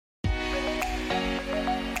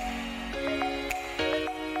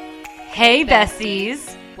Hey,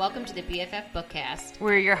 besties. Welcome to the BFF Bookcast.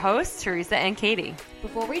 We're your hosts, Teresa and Katie.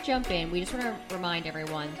 Before we jump in, we just want to remind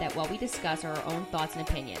everyone that while we discuss our own thoughts and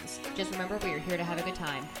opinions, just remember we are here to have a good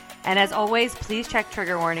time. And as always, please check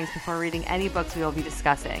trigger warnings before reading any books we will be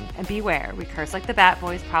discussing. And beware, we curse like the Bat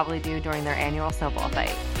Boys probably do during their annual snowball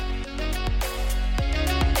fight.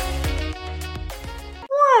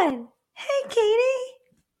 1. Hey, Katie.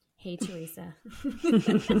 Hey, Teresa.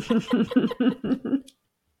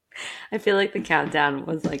 I feel like the countdown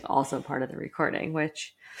was like also part of the recording,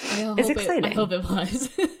 which is exciting. I hope it was.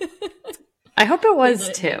 I hope it was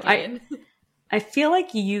too. I feel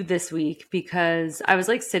like you this week because I was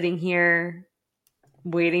like sitting here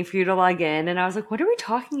waiting for you to log in and I was like, what are we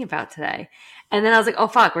talking about today? And then I was like, oh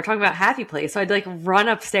fuck, we're talking about Happy Place. So I'd like run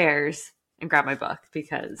upstairs and grab my book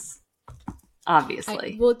because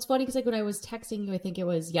obviously. Well, it's funny because like when I was texting you, I think it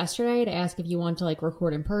was yesterday to ask if you want to like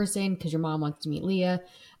record in person because your mom wants to meet Leah.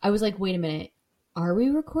 I was like, wait a minute, are we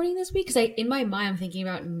recording this week? Because in my mind, I'm thinking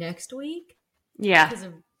about next week. Yeah.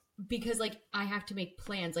 Because like I have to make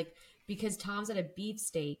plans, like because Tom's at a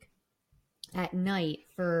beefsteak at night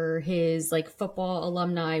for his like football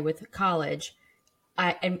alumni with college.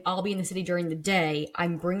 And I'll be in the city during the day.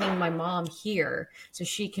 I'm bringing my mom here so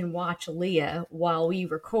she can watch Leah while we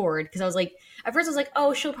record. Because I was like, at first I was like,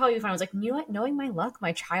 oh, she'll probably be fine. I was like, you know what? Knowing my luck,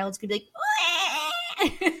 my child's gonna be like,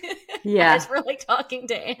 yeah. As we're like talking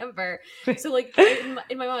to Amber. So like in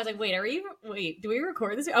my mind, I was like, wait, do we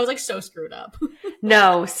record this? I was like so screwed up.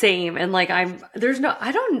 No, same. And like I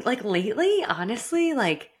don't like lately, honestly,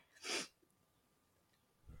 like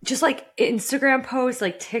just like Instagram posts,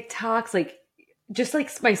 like TikToks, like just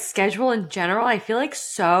like my schedule in general, I feel like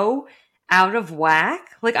so out of whack.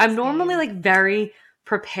 Like I'm normally like very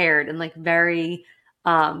prepared and like very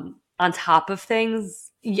on top of things.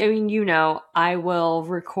 I mean, you know, I will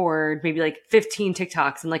record maybe like 15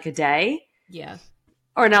 TikToks in like a day. Yeah.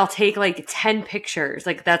 And I'll take like 10 pictures.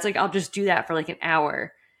 Like that's like, I'll just do that for like an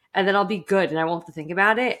hour and then I'll be good and I won't have to think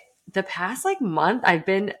about it. The past like month, I've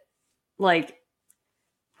been like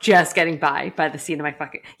just getting by the seat of my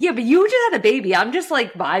fucking... Yeah, but you just had a baby. I'm just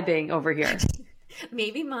like vibing over here.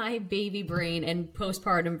 Maybe my baby brain and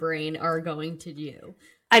postpartum brain are going to you.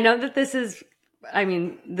 I know that this is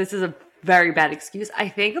a very bad excuse. I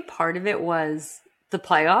think a part of it was the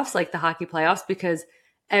playoffs, like the hockey playoffs, because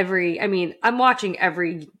I'm watching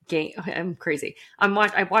every game. I'm crazy. I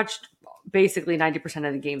watched basically 90%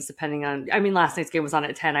 of the games depending on... last night's game was on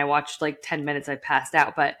at 10. I watched like 10 minutes. I passed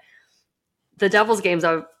out, but the Devils games,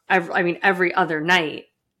 every other night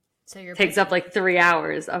takes up like 3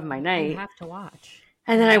 hours of my night. You have to watch.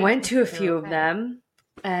 And then I went to a few of them.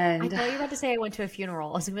 And I thought you were about to say I went to a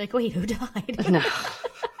funeral. I was going to be like, wait, who died? No.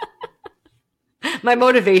 My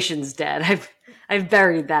motivation's dead. I've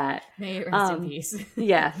buried that. May it rest in peace.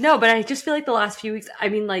 Yeah. No, but I just feel like the last few weeks,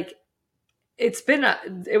 it's been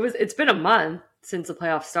a month since the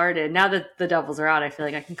playoffs started. Now that the Devils are out, I feel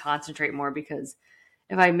like I can concentrate more because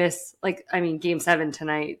if I miss, Game 7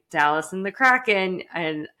 tonight, Dallas and the Kraken,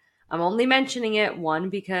 and I'm only mentioning it, one,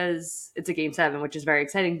 because it's a Game 7, which is very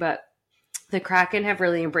exciting, but the Kraken have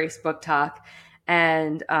really embraced book talk,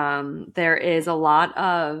 and there is a lot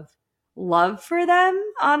of love for them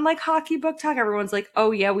on, hockey book talk. Everyone's like,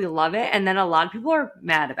 oh, yeah, we love it, and then a lot of people are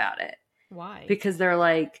mad about it. Why? Because they're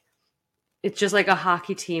like, it's just like a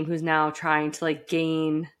hockey team who's now trying to,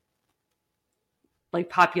 gain,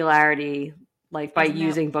 popularity by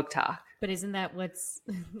using book talk. But isn't that what's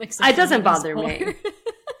it doesn't bother me.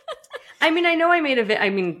 I know I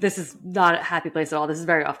made this is not a happy place at all. This is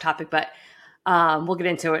very off topic, but we'll get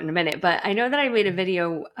into it in a minute. But I know that I made a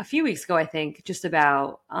video a few weeks ago, I think, just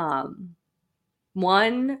about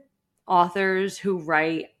authors who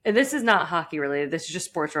write, and this is not hockey related, this is just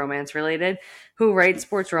sports romance related, who write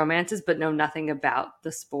sports romances but know nothing about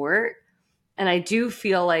the sport. And I do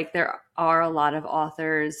feel like there are a lot of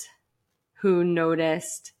authors who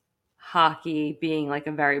noticed hockey being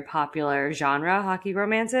a very popular genre, hockey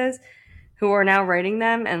romances, who are now writing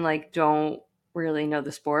them and don't really know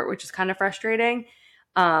the sport, which is kind of frustrating.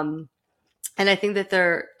 And I think that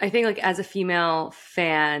as a female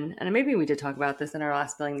fan, and maybe we did talk about this in our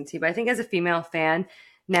last Spilling the Tea, but I think as a female fan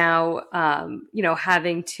now,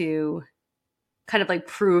 having to kind of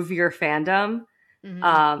prove your fandom, mm-hmm.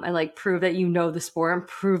 And prove that you know the sport and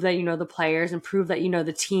prove that you know the players and prove that you know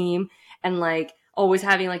the team. And always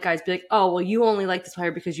having guys be like, oh, well, you only like this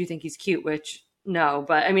player because you think he's cute, which no,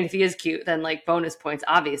 but if he is cute, then bonus points,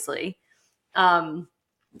 obviously. But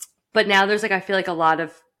now there's I feel like a lot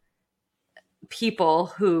of people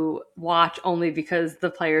who watch only because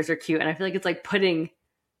the players are cute. And I feel like it's putting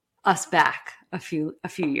us back a few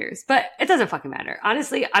years. But it doesn't fucking matter.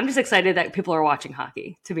 Honestly, I'm just excited that people are watching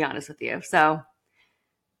hockey, to be honest with you. So,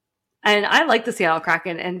 and I like the Seattle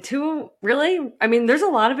Kraken, and there's a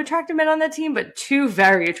lot of attractive men on that team, but two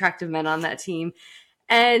very attractive men on that team.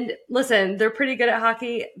 And listen, they're pretty good at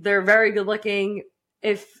hockey. They're very good looking.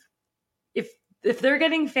 If they're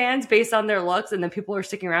getting fans based on their looks and then people are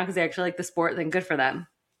sticking around because they actually like the sport, then good for them.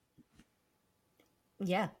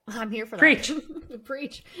 Yeah, I'm here for Preach. that.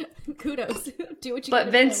 Preach. Kudos. Do what you But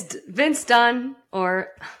Vince Dunn, or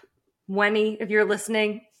Wenny, if you're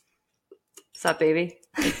listening, what's up, baby?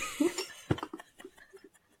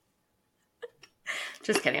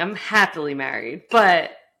 Just kidding. I'm happily married,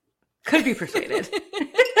 but could be persuaded.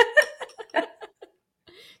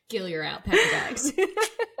 Gil, you're out. Pack your bags.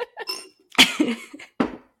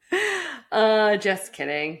 Just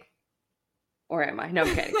kidding. Or am I? No,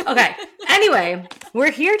 I'm kidding. Okay. Anyway, we're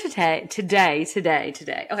here today.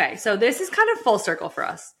 Okay, so this is kind of full circle for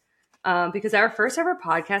us. Because our first ever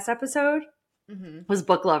podcast episode was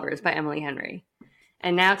Book Lovers by Emily Henry.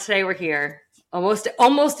 And now today we're here,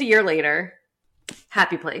 almost a year later,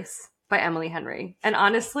 Happy Place by Emily Henry. And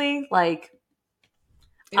honestly, like,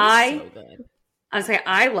 it was so good.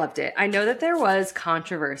 I loved it. I know that there was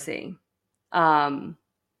controversy when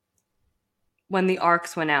the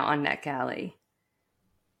ARCs went out on NetGalley,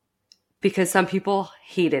 because some people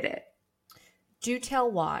hated it. Do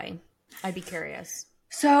tell why. I'd be curious.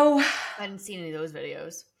 So I hadn't seen any of those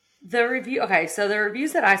videos. The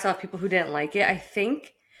reviews that I saw of people who didn't like it, I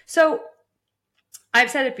think, so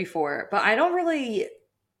I've said it before, but I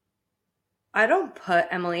don't put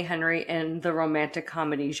Emily Henry in the romantic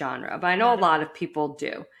comedy genre, but I know a lot of people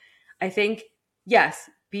do. I think, yes,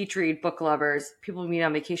 beach read, book lovers, people meet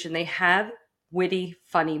on vacation, they have witty,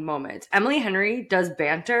 funny moments. Emily Henry does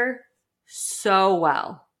banter so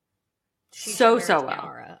well. So well.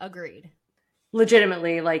 Tiara. Agreed.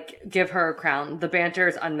 Legitimately, like, give her a crown. The banter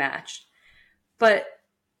is unmatched. But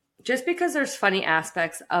just because there's funny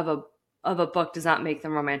aspects of a book does not make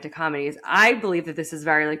them romantic comedies. I believe that this is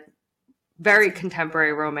very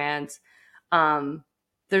contemporary romance.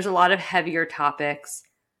 There's a lot of heavier topics.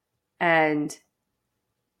 And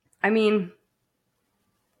I mean,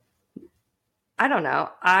 I don't know.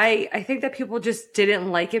 I think that people just didn't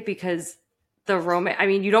like it because the romance, I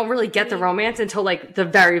mean, you don't really get the romance until like the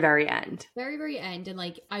very, very end. Very, very end. And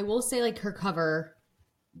like, I will say, like, her cover,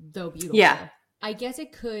 though beautiful. Yeah. I guess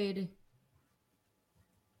it could,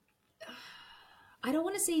 I don't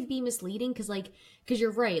want to say be misleading because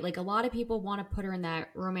you're right. Like, a lot of people want to put her in that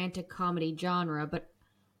romantic comedy genre, but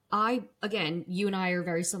again, you and I are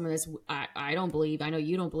very similar. I don't believe, I know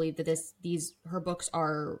you don't believe that her books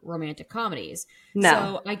are romantic comedies. No.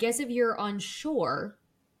 So I guess if you're unsure,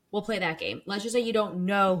 we'll play that game. Let's just say you don't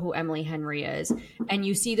know who Emily Henry is and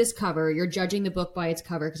you see this cover, you're judging the book by its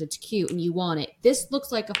cover because it's cute and you want it. This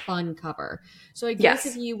looks like a fun cover. So I guess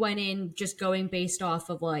if you went in just going based off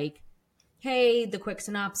of like, hey, the quick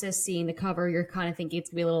synopsis, seeing the cover, you're kind of thinking it's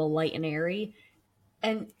going to be a little light and airy.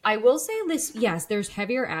 And I will say this, yes, there's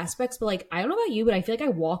heavier aspects, but like, I don't know about you, but I feel like I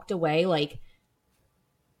walked away like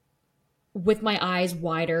with my eyes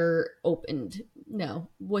wider opened. No,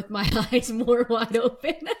 with my eyes more wide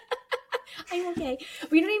open. I'm okay.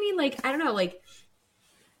 But you know what I mean? Like, I don't know, like,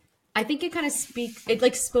 I think it kind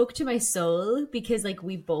of spoke to my soul because like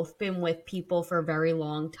we've both been with people for very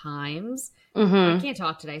long times. I can't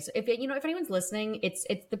talk today. So if anyone's listening, it's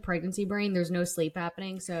the pregnancy brain. There's no sleep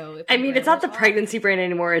happening. So I mean, it's not the pregnancy brain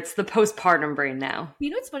anymore. It's the postpartum brain now. You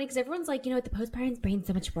know, it's funny because everyone's like, the postpartum brain's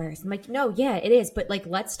so much worse. I'm like, no, yeah, it is. But like,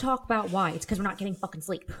 let's talk about why. It's because we're not getting fucking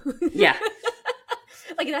sleep. Yeah.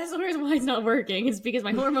 Like, that's the reason why it's not working. Is because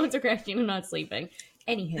my hormones are crashing and I'm not sleeping.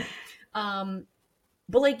 Anywho,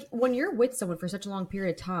 but like when you're with someone for such a long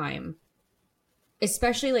period of time,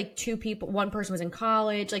 especially like two people, one person was in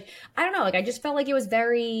college, like, I don't know, like I just felt like it was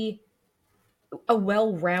a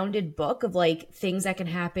well-rounded book of like things that can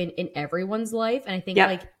happen in everyone's life. And I think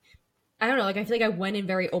like, I don't know, like I feel like I went in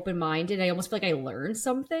very open-minded. I almost feel like I learned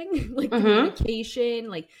something, like communication,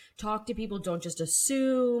 like talk to people, don't just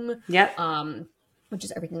assume. Yep. Which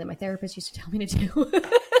is everything that my therapist used to tell me to do.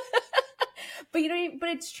 But but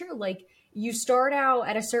it's true. Like you start out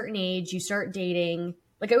at a certain age, you start dating.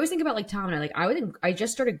 Like I always think about like Tom and I, like I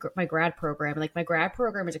just started my grad program. Like my grad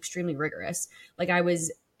program is extremely rigorous. Like I was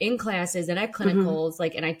in classes and at clinicals,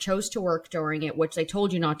 like, and I chose to work during it, which they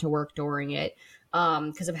told you not to work during it,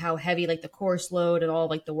 because of how heavy like the course load and all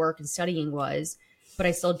like the work and studying was. But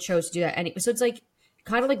I still chose to do that anyway. So it's like,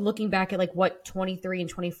 kind of like looking back at like what 23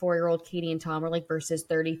 and 24-year-old Katie and Tom are like versus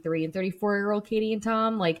 33 and 34-year-old Katie and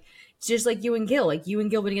Tom. Like, it's just like you and Gil. Like, you and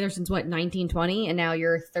Gil been together since what, 1920, and now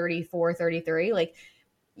you're 34, 33. Like,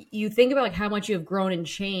 you think about like how much you have grown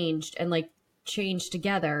and like changed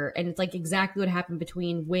together, and it's like exactly what happened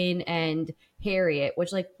between Wynn and Harriet,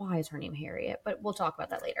 which, like, why is her name Harriet? But we'll talk about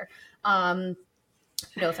that later.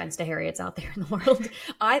 No offense to Harriet's out there in the world.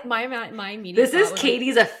 My immediate This is thought was,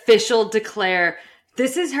 Katie's official declare.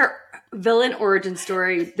 This is her villain origin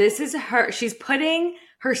story. This is her. She's putting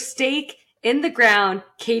her stake in the ground.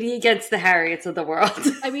 Katie against the Harriets of the world.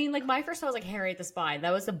 I mean, like, my first thought was like Harriet the Spy.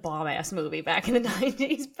 That was a bomb ass movie back in the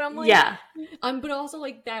 90s. But I'm like, yeah. But also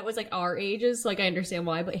like that was like our ages. So, like, I understand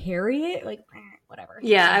why. But Harriet, like, whatever.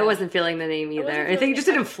 Yeah, I wasn't feeling the name either. I think it just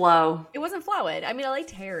didn't flow. It wasn't flowing. I mean, I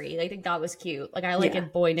liked Harry. I think that was cute. Like, I like a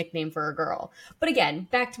boy nickname for a girl. But again,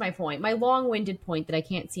 back to my point. My long-winded point that I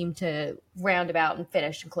can't seem to round about and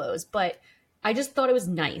finish and close. But I just thought it was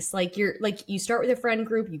nice. Like, you start with a friend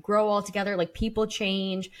group, you grow all together, like, people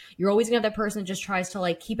change. You're always gonna have that person that just tries to,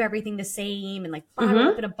 like, keep everything the same and, like, bottle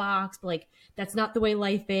up in a box, but, like, that's not the way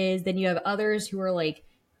life is. Then you have others who are, like,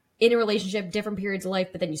 in a relationship, different periods of life,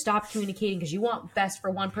 but then you stop communicating because you want best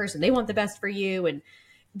for one person. They want the best for you. And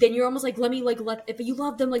then you're almost like, if you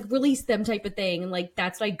love them, like, release them type of thing. And, like,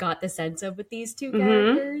 that's what I got the sense of with these two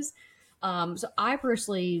characters. So I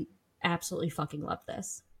personally absolutely fucking love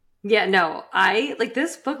this. Yeah, no, I like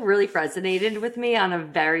this book really resonated with me on a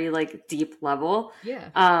very like deep level. Yeah.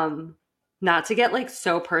 Not to get like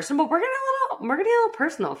so personal, but we're gonna get a little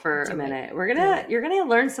personal for a minute. You're gonna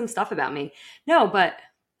learn some stuff about me. No, but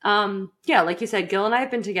yeah, like you said, Gil and I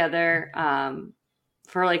have been together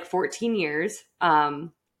for like 14 years,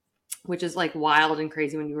 which is like wild and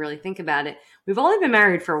crazy when you really think about it. We've only been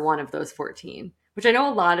married for one of those 14. Which I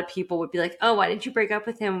know a lot of people would be like, oh, why didn't you break up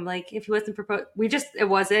with him? Like, if he wasn't proposed, it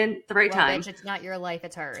wasn't the right time. Bitch, it's not your life,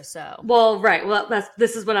 it's hers, so. Well, right. Well,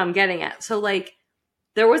 this is what I'm getting at. So, like,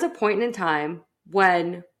 there was a point in time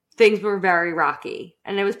when things were very rocky.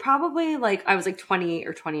 And it was probably like, I was like 28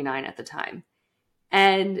 or 29 at the time.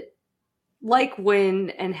 And like Wynn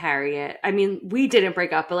and Harriet, I mean, we didn't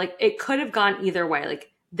break up, but like, it could have gone either way.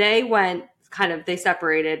 Like, they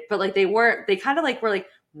separated, but like, they kind of like were like,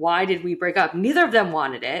 why did we break up? Neither of them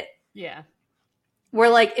wanted it. Yeah. Where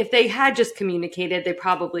like if they had just communicated, they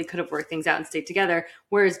probably could have worked things out and stayed together.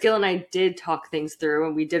 Whereas Gil and I did talk things through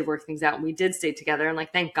and we did work things out and we did stay together. And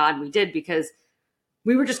like, thank God we did, because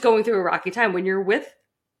we were just going through a rocky time. When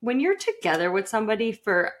you're together with somebody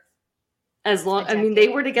for as long, I mean, they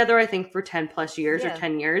were together, I think, for 10 plus years or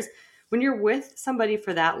 10 years. When you're with somebody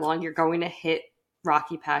for that long, you're going to hit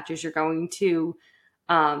rocky patches. You're going to,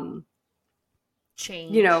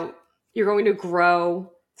 change. You know, you're going to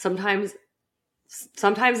grow sometimes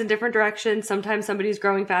in different directions. Sometimes somebody's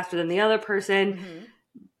growing faster than the other person. Mm-hmm.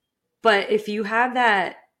 But if you have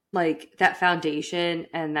that, like that foundation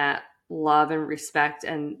and that love and respect,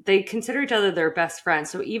 and they consider each other their best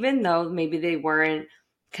friends. So even though maybe they weren't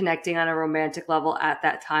connecting on a romantic level at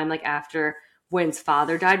that time, like after Wynn's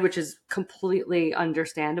father died, which is completely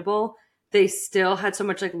understandable, they still had so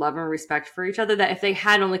much like love and respect for each other that if they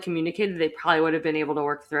had only communicated, they probably would have been able to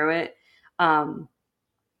work through it. And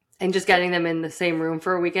just getting them in the same room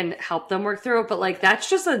for a weekend helped them work through it. But like, that's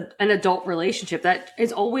just an adult relationship that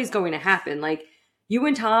is always going to happen. Like, you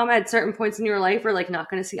and Tom at certain points in your life are like not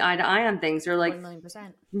going to see eye to eye on things, or like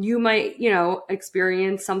 1,000,000%. You might,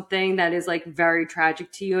 experience something that is like very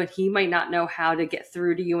tragic to you, and he might not know how to get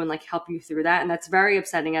through to you and like help you through that. And that's very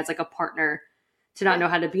upsetting as like a partner to not know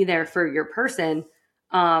how to be there for your person.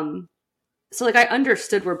 So like I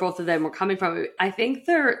understood where both of them were coming from. I think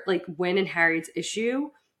their like Wynn and Harriet's issue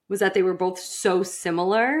was that they were both so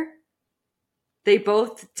similar. They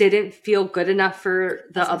both didn't feel good enough for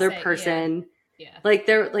the other person. Yeah. Like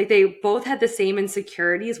they both had the same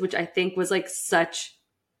insecurities, which I think was like such,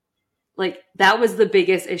 like that was the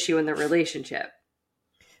biggest issue in the relationship.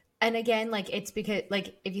 And again, like it's because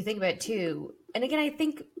like if you think about it too, and again, I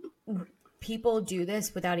think people do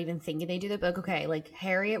this without even thinking they do that. But like, okay, like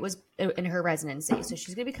Harriet was in her residency, so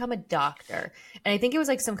she's gonna become a doctor, and I think it was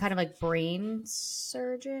like some kind of like brain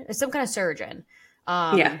surgeon, or some kind of surgeon.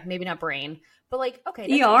 Maybe not brain, but like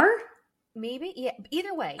okay, ER. Maybe, yeah.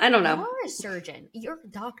 Either way, I don't know. You're a surgeon. You're a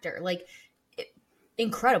doctor. Like,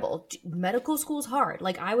 incredible. Medical school's hard.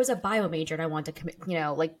 Like, I was a bio major and I want to commit.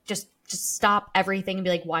 Like just stop everything and be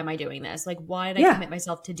like, why am I doing this? Like, why did I commit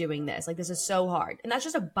myself to doing this? Like, this is so hard. And that's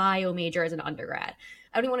just a bio major as an undergrad.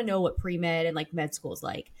 I don't even want to know what pre-med and like med school's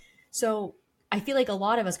like. So I feel like a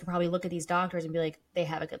lot of us could probably look at these doctors and be like, they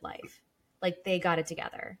have a good life. like they got it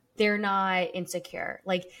together. They're not insecure.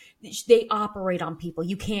 Like they operate on people.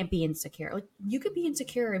 You can't be insecure. Like you could be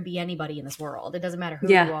insecure and be anybody in this world. It doesn't matter who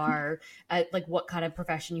you are, like what kind of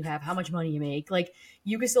profession you have, how much money you make. Like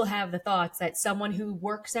you can still have the thoughts that someone who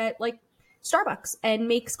works at like Starbucks and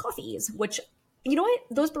makes coffees, which you know what?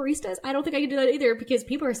 Those baristas, I don't think I can do that either because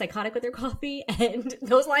people are psychotic with their coffee and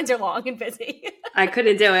those lines are long and busy. I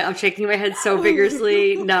couldn't do it. I'm shaking my head so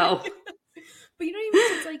vigorously. No. But you know what I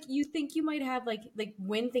mean? It's like you think you might have like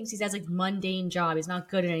Wynn thinks he has like mundane job. He's not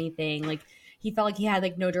good at anything. Like he felt like he had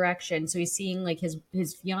like no direction. So he's seeing like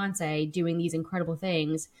his fiance doing these incredible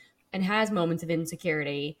things and has moments of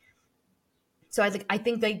insecurity. So I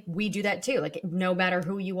think like we do that too. Like no matter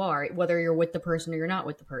who you are, whether you're with the person or you're not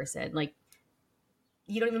with the person, like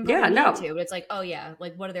you don't even need to. But it's like, oh yeah,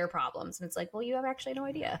 like what are their problems? And it's like, well, you have actually no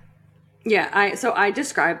idea. Yeah, I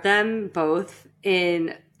described them both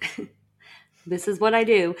in this is what I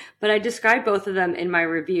do, but I described both of them in my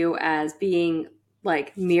review as being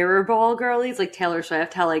like mirror ball girlies, like Taylor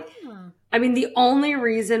Swift. How like, I mean, the only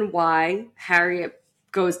reason why Harriet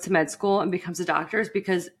goes to med school and becomes a doctor is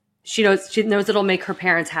because she knows it'll make her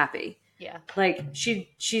parents happy. Yeah, like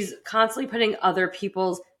she's constantly putting other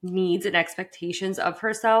people's needs and expectations of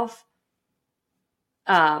herself,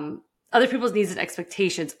 other people's needs and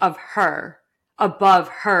expectations of her above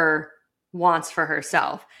her wants for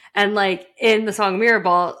herself. And like in the song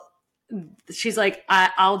Mirrorball, she's like,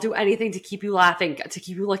 I'll do anything to keep you laughing, to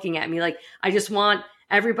keep you looking at me. Like, I just want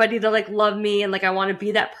everybody to like love me. And like, I want to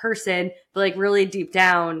be that person. But like really deep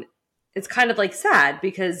down, it's kind of like sad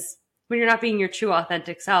because when you're not being your true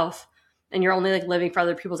authentic self and you're only like living for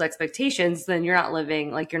other people's expectations, then you're not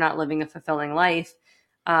living a fulfilling life.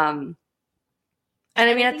 And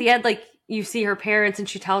I mean, at the end, like you see her parents and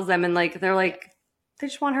she tells them and like, they're like, they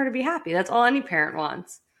just want her to be happy. That's all any parent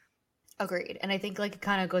wants. Agreed. And I think like it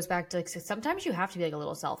kind of goes back to like sometimes you have to be like a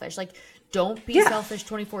little selfish. Like don't be selfish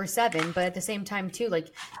 24/7, but at the same time too, like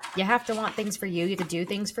you have to want things for you. You have to do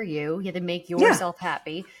things for you. You have to make yourself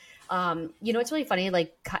happy. You know, it's really funny.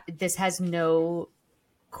 Like this has no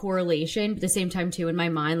correlation, but at the same time too, in my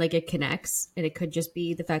mind, like it connects, and it could just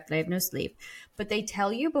be the fact that I have no sleep. But they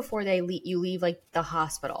tell you before you leave like the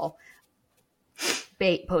hospital,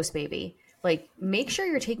 post baby. Like, make sure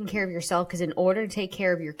you're taking care of yourself because in order to take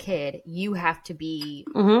care of your kid, you have to be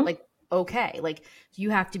like okay. Like, you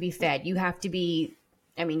have to be fed. You have to be.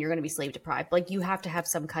 I mean, you're going to be sleep deprived. Like, you have to have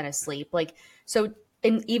some kind of sleep. Like, so,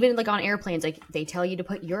 and even like on airplanes, like they tell you to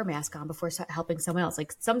put your mask on before helping someone else.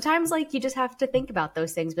 Like, sometimes, like you just have to think about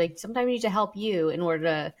those things. But like, sometimes you need to help you in order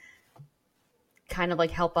to kind of like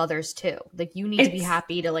help others too. Like, you need to be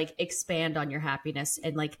happy to like expand on your happiness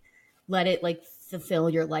and like let it like fulfill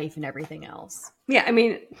your life and everything else. Yeah, I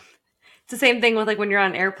mean, it's the same thing with like when you're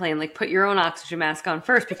on an airplane, like put your own oxygen mask on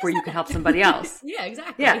first before you can help somebody else. Yeah,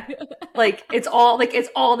 exactly. Yeah. Like it's all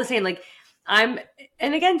the same. Like and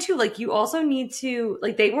again too, like you also need to,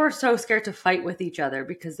 like they were so scared to fight with each other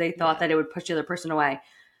because they thought that it would push the other person away.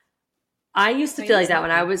 I used to feel like that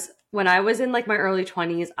when I was in like my early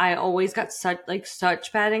 20s. I always got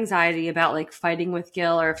such bad anxiety about like fighting with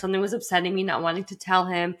Gil, or if something was upsetting me, not wanting to tell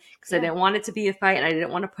him because I didn't want it to be a fight and I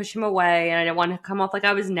didn't want to push him away and I didn't want to come off like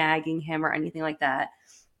I was nagging him or anything like that.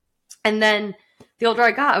 And then the older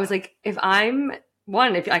I got, I was like, if I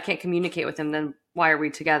can't communicate with him, then why are we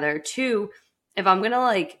together? 2, if I'm going to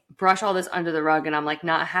like brush all this under the rug and I'm like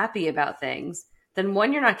not happy about things, then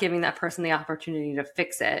 1, you're not giving that person the opportunity to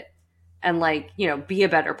fix it and like, you know, be a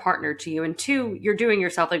better partner to you. And 2, you're doing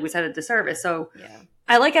yourself, like we said, a disservice. So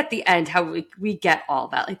I like at the end how we get all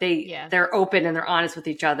that. Like they're open and they're honest with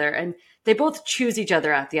each other and they both choose each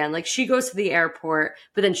other at the end. Like she goes to the airport,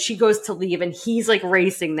 but then she goes to leave and he's like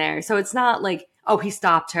racing there. So it's not like, oh, he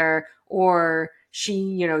stopped her or she,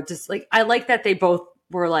 you know, just like, I like that they both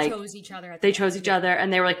were like, chose each other. They chose each other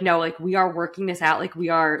and they were like, no, like we are working this out. Like we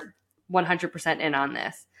are 100% in on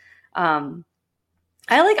this.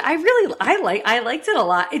 I liked it a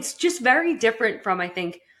lot. It's just very different from, I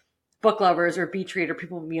think, book lovers or beach read or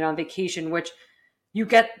people meet on vacation, which you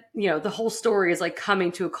get, you know, the whole story is like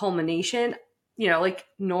coming to a culmination, you know, like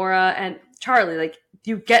Nora and Charlie, like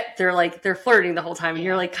you get, they're flirting the whole time and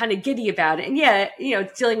you're like kind of giddy about it. And yeah, you know,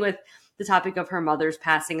 dealing with the topic of her mother's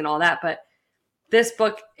passing and all that. But this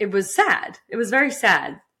book, it was sad. It was very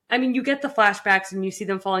sad. I mean, you get the flashbacks and you see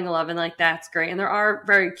them falling in love and like, that's great. And there are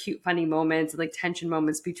very cute, funny moments and like tension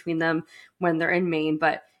moments between them when they're in Maine,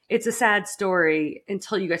 but it's a sad story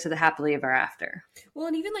until you get to the happily ever after. Well,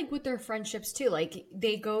 and even like with their friendships too, like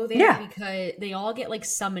they go there because they all get like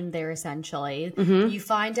summoned there essentially. Mm-hmm. You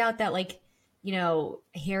find out that like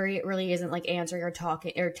Harriet really isn't like answering or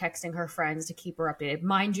talking or texting her friends to keep her updated.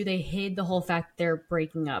 Mind you, they hid the whole fact that they're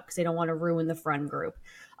breaking up because they don't want to ruin the friend group.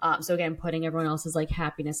 So again, putting everyone else's like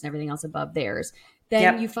happiness and everything else above theirs.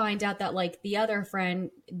 Then you find out that like the other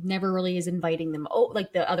friend never really is inviting them,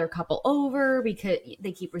 like the other couple over because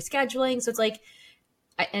they keep rescheduling. So it's like,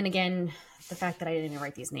 and again, the fact that I didn't even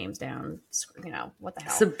write these names down, what the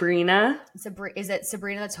hell? Sabrina. Is it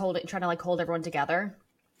Sabrina that's trying to like hold everyone together?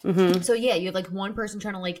 Mm-hmm. So yeah, you have like one person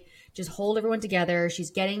trying to like just hold everyone together. She's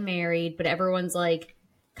getting married, but everyone's like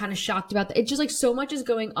kind of shocked about that. It's just like so much is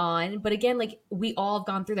going on. But again, like we all have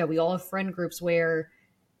gone through that. We all have friend groups where,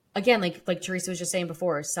 again, like Teresa was just saying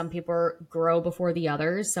before, some people grow before the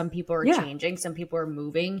others. Some people are changing. Some people are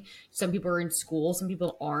moving. Some people are in school. Some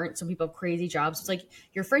people aren't. Some people have crazy jobs. So it's like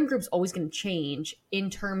your friend group's always going to change in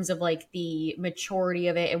terms of like the maturity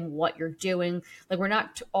of it and what you're doing. Like we're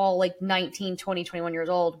not all like 19, 20, 21 years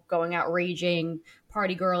old going out raging,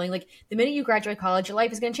 party girling. Like the minute you graduate college, your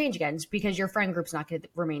life is going to change again because your friend group's not going to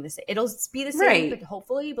remain the same. It'll be the same, but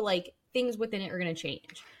hopefully, but like things within it are going to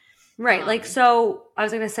change. Right. Like, so I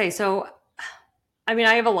was going to say, I mean,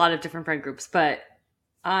 I have a lot of different friend groups, but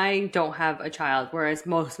I don't have a child, whereas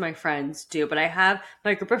most of my friends do. But I have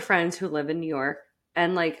my group of friends who live in New York,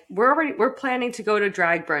 and like we're planning to go to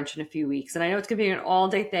drag brunch in a few weeks, and I know it's going to be an all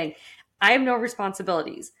day thing. I have no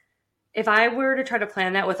responsibilities. If I were to try to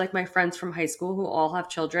plan that with like my friends from high school who all have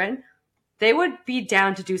children, they would be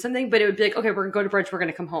down to do something, but it would be like, okay, we're going to go to brunch, we're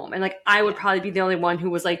going to come home. And like, I would probably be the only one who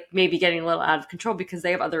was like maybe getting a little out of control because they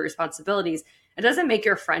have other responsibilities. It doesn't make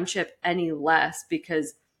your friendship any less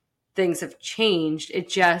because things have changed. It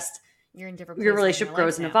just, you're in different your relationship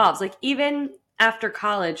grows and evolves. Like even after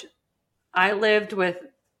college, I lived with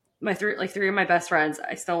my three of my best friends.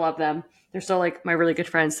 I still love them. They're still like my really good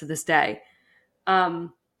friends to this day.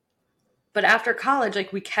 But after college,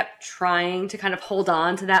 like we kept trying to kind of hold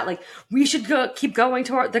on to that. Like we should keep going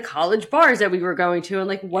to the college bars that we were going to. And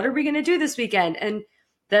like, what are we going to do this weekend? And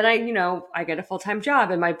then I get a full-time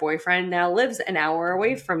job and my boyfriend now lives an hour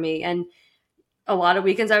away from me. And a lot of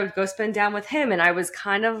weekends I would go spend down with him. And I was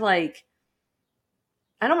kind of like,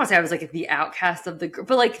 I don't want to say I was like the outcast of the group,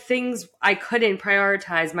 but like things I couldn't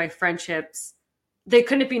prioritize my friendships. They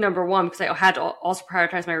couldn't be number one because I had to also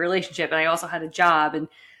prioritize my relationship and I also had a job. And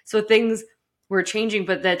so things were changing,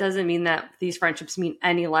 but that doesn't mean that these friendships mean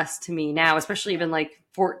any less to me now, especially even like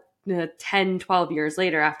 10, 12 years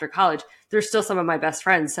later after college. They're still some of my best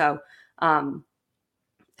friends. So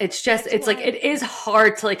it's just, it's like, it is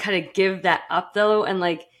hard to like kind of give that up though. And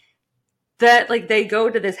like that, like they go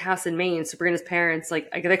to this house in Maine, Sabrina's parents,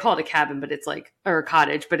 like they call it a cabin, but it's like, or a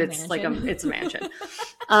cottage, but it's like, it's a mansion.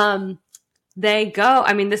 They go,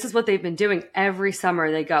 I mean, this is what they've been doing every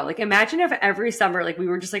summer. They go, like, imagine if every summer, like we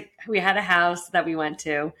were just like, we had a house that we went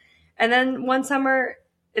to and then one summer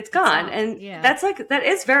it's gone. And that's like, that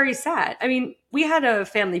is very sad. I mean, we had a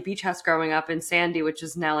family beach house growing up in Sandy, which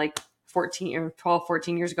is now like 14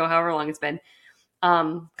 years ago, however long it's been,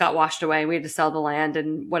 got washed away. We had to sell the land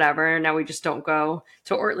and whatever. And now we just don't go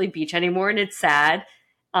to Ortley Beach anymore. And it's sad.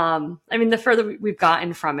 I mean, the further we've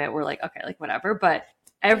gotten from it, we're like, okay, like whatever. But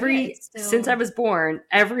since I was born,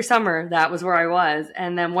 every summer that was where I was.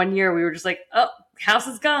 And then one year we were just like, oh, house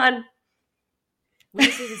is gone. We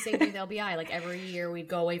used to do the same thing with LBI. Like every year we'd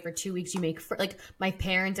go away for 2 weeks. You make like my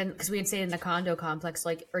parents, and because we had stayed in the condo complex,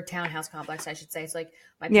 like, or townhouse complex, I should say. So like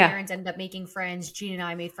my parents ended up making friends. Gene and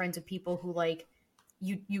I made friends with people who like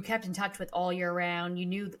you kept in touch with all year round. You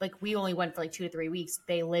knew, like, we only went for like 2 to 3 weeks.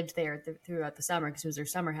 They lived there throughout the summer because it was their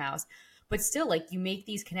summer house. But still, like, you make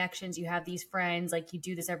these connections, you have these friends, like, you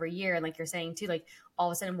do this every year. And like you're saying too, like, all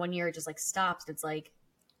of a sudden 1 year it just like stops. It's like,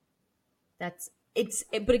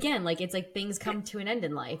 but again, like, it's like things come to an end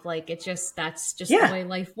in life. Like, that's just the way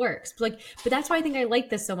life works. But that's why I think I like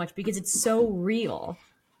this so much, because it's so real.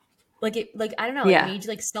 Like, I don't know, it made you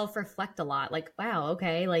like self-reflect a lot. Like, wow,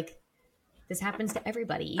 okay, like this happens to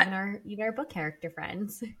everybody, even our book character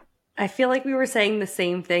friends. I feel like we were saying the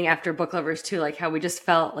same thing after Book Lovers too, like how we just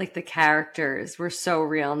felt like the characters were so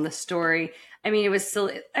real and the story. I mean, it was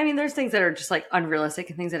silly. I mean, there's things that are just like unrealistic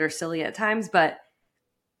and things that are silly at times, but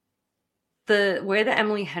the way that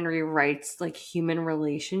Emily Henry writes like human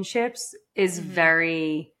relationships is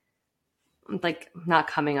very, like, not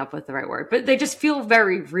coming up with the right word, but they just feel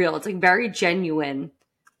very real. It's like very genuine.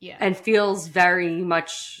 Yeah. And feels very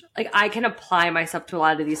much like I can apply myself to a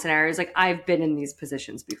lot of these scenarios. Like, I've been in these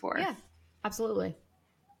positions before. Yeah, absolutely.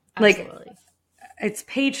 Like, it's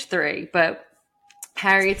page 3, but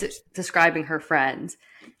Harriet's describing her friends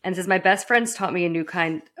and says, my best friends taught me a new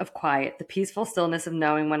kind of quiet, the peaceful stillness of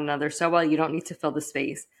knowing one another so well you don't need to fill the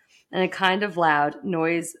space, and a kind of loud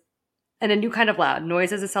noise and a new kind of loud.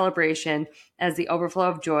 Noise as a celebration, as the overflow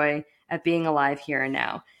of joy at being alive here and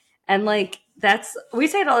now. And like, we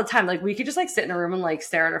say it all the time. Like, we could just like sit in a room and like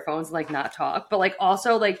stare at our phones and like not talk. But like,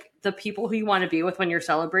 also like the people who you want to be with when you're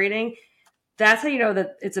celebrating, that's how you know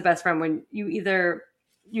that it's a best friend. When you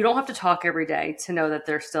don't have to talk every day to know that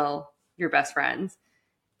they're still your best friends.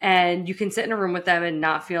 And you can sit in a room with them and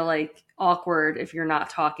not feel like awkward if you're not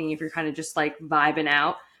talking, if you're kind of just like vibing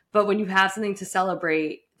out. But when you have something to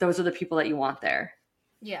celebrate, those are the people that you want there.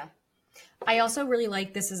 Yeah. I also really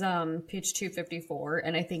like, this is page 254,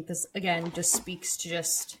 and I think this again just speaks to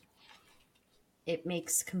just, it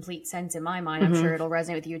makes complete sense in my mind. I'm sure it'll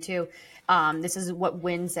resonate with you too. This is what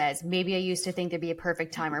Wynn says. Maybe I used to think there'd be a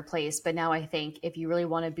perfect time or place, but now I think if you really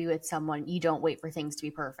want to be with someone, you don't wait for things to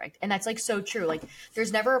be perfect. And that's like so true. Like,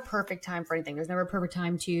 there's never a perfect time for anything. There's never a perfect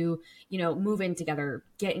time to, move in together,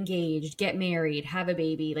 get engaged, get married, have a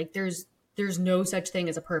baby. Like, there's no such thing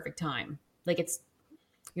as a perfect time. Like,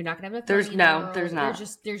 you're not gonna have There's not.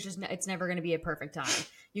 There's just it's never gonna be a perfect time.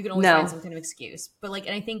 You can always find some kind of excuse. But like,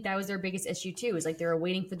 and I think that was their biggest issue too, is like they were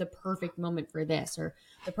waiting for the perfect moment for this, or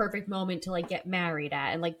the perfect moment to like get married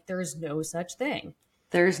at, and like there's no such thing.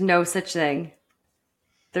 There's no such thing.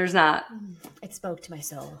 There's not. It spoke to my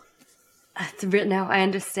soul. No, I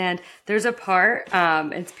understand. There's a part,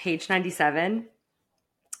 it's page 97,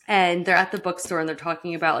 and they're at the bookstore and they're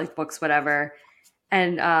talking about like books, whatever.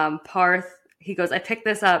 And Parth, he goes, I picked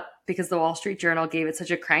this up because the Wall Street Journal gave it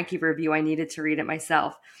such a cranky review I needed to read it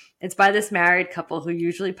myself. It's by this married couple who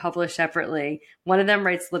usually publish separately. One of them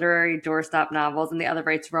writes literary doorstop novels and the other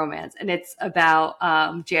writes romance. And it's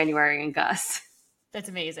about January and Gus. That's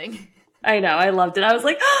amazing. I know. I loved it. I was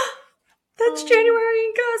like, oh, that's January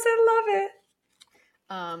and Gus. I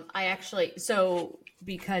love it. So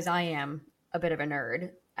because I am a bit of a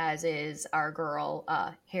nerd, as is our girl,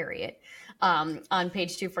 Harriet, on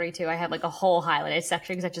page 242, I had like a whole highlighted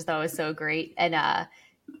section because I just thought it was so great. And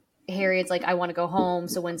Harriet's like, I want to go home.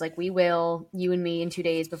 So Wynn's like, we will, you and me in 2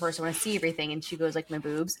 days, but first I want to see everything. And she goes like, my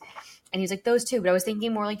boobs. And he's like, those too. But I was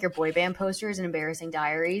thinking more like your boy band posters and embarrassing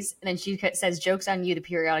diaries. And then she says, joke's on you, the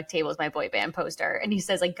periodic table is my boy band poster. And he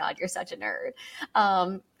says like, God, you're such a nerd.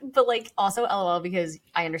 But like also LOL, because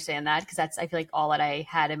I understand that, because that's, I feel like all that I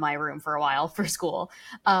had in my room for a while for school.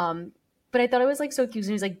 But I thought it was like so cute.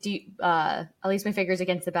 And he was like, at least my fingers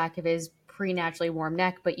against the back of his preternaturally warm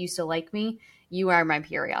neck, but you still like me? You are my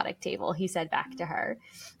periodic table, he said back to her.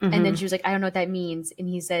 Mm-hmm. And then she was like, I don't know what that means. And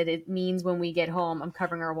he said, it means when we get home, I'm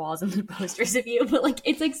covering our walls with posters of you. But like,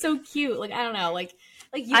 it's like so cute. Like, I don't know. Like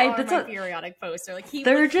you are my periodic poster. Like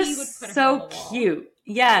they're just so cute.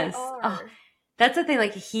 Yes. That's the thing.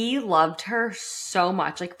 Like, he loved her so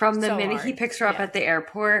much. Like, from the minute he picks her up at the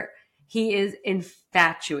airport, he is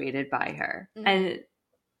infatuated by her. Mm-hmm. And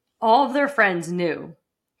all of their friends knew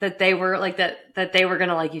that they were like that they were going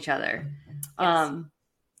to like each other. Yes.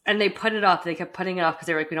 And they put it off. They kept putting it off because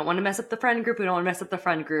they were like, we don't want to mess up the friend group. We don't want to mess up the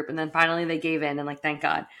friend group. And then finally they gave in, and like, thank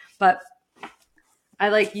God. But I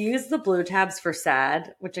like used the blue tabs for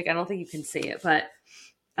sad, which like, I don't think you can see it, but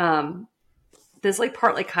this like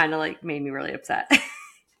part like kind of like made me really upset.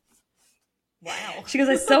 Wow. She goes,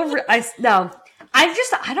 I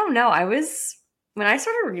don't know. When I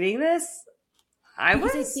started reading this, I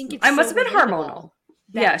must have been hormonal.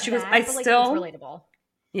 Yeah. She goes, relatable.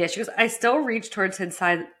 Yeah, she goes, I still reach towards his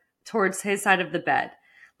side of the bed.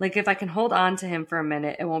 Like, if I can hold on to him for a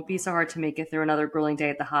minute, it won't be so hard to make it through another grueling day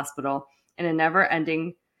at the hospital and a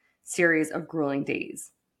never-ending series of grueling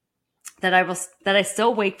days. That I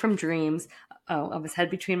still wake from dreams of his head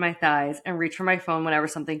between my thighs and reach for my phone whenever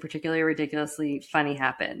something particularly ridiculously funny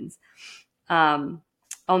happens.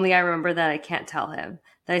 Only I remember that I can't tell him.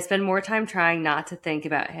 That I spend more time trying not to think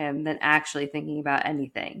about him than actually thinking about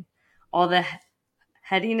anything. All the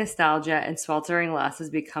heady nostalgia and sweltering lust has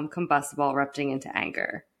become combustible, erupting into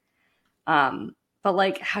anger. But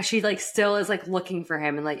like how she like still is like looking for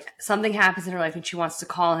him, and like something happens in her life and she wants to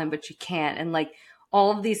call him, but she can't. And like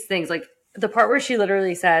all of these things, like the part where she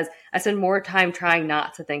literally says, I spend more time trying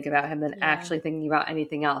not to think about him than actually thinking about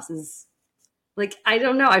anything else, is like, I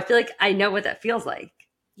don't know. I feel like I know what that feels like.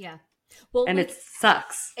 Yeah. Well, and like, it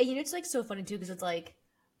sucks. And it's like so funny too, because it's like,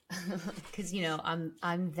 because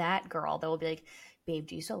I'm that girl that will be like, babe,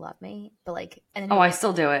 do you still love me? But like, and then I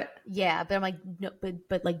still do it. Yeah, but I'm like, no,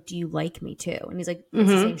 but like, do you like me too? And he's like, it's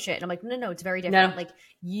the same shit. And I'm like, no, it's very different. No. Like,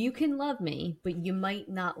 you can love me, but you might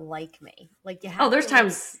not like me. Like, you have. There's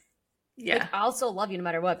times. Yeah. I'll still love you no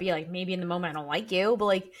matter what. Be like, maybe in the moment I don't like you, but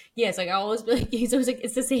like, yeah, it's like I always be like, he's always like,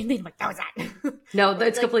 it's the same thing. I'm like, that was that. No,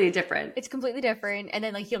 that's completely different. It's completely different. And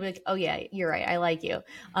then like he'll be like, oh yeah, you're right, I like you.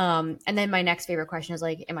 And then my next favorite question is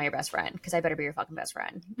like, am I your best friend? Because I better be your fucking best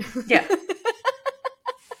friend. Yeah.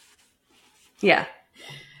 Yeah.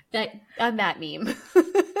 I'm that meme.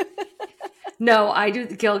 No, I do.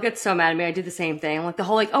 Gil gets so mad at me. I do the same thing. I'm like the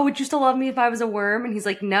whole like, oh, would you still love me if I was a worm? And he's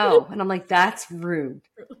like, no. And I'm like, that's rude.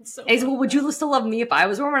 So And he's like, well, would you still love me if I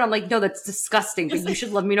was a worm? And I'm like, no, that's disgusting. But you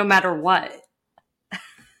should love me no matter what.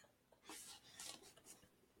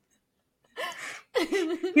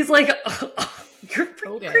 He's like, you're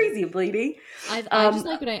pretty crazy, lady. I just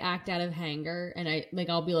like when I act out of anger, and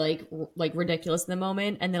I'll be like ridiculous in the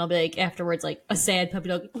moment, and then I'll be like afterwards like a sad puppy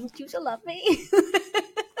dog. Oh, you still love me.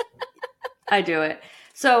 I do it.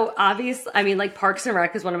 So obviously, I mean, like Parks and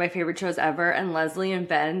Rec is one of my favorite shows ever, and Leslie and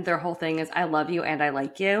Ben, their whole thing is I love you and I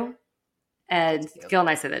like you. And Gil and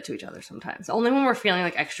I say that to each other sometimes. Only when we're feeling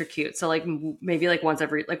like extra cute. So like maybe like once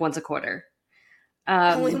a quarter.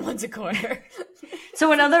 Only once a quarter.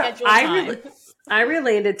 So I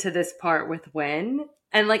related to this part with Wynn,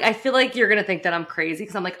 and like I feel like you're gonna think that I'm crazy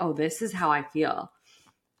because I'm like, oh, this is how I feel.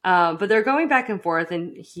 But they're going back and forth,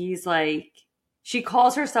 and he's like, she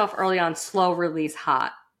calls herself early on slow release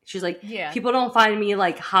hot. She's like, people don't find me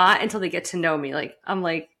like hot until they get to know me. Like I'm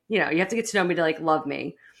like, you have to get to know me to like love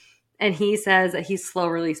me. And he says that he's slow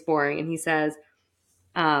release boring, and he says,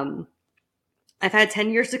 I've had 10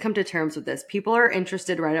 years to come to terms with this. People are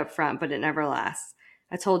interested right up front, but it never lasts.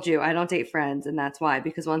 I told you, I don't date friends, and that's why.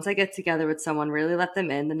 Because once I get together with someone, really let them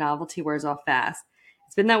in, the novelty wears off fast.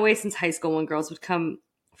 It's been that way since high school when girls would come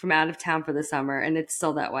from out of town for the summer, and it's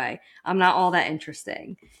still that way. I'm not all that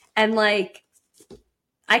interesting. And, like,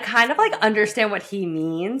 I kind of, like, understand what he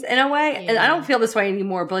means in a way. And I don't feel this way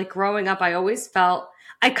anymore, but, like, growing up, I always felt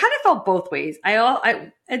 – I kind of felt both ways.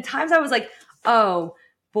 At times I was like, oh –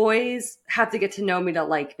 boys have to get to know me to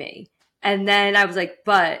like me. And then I was like,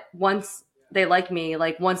 but once they like me,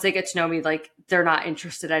 like once they get to know me, like they're not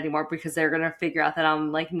interested anymore because they're going to figure out that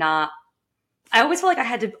I'm like not, I always felt like I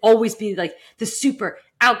had to always be like the super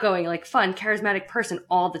outgoing, like fun, charismatic person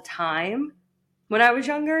all the time when I was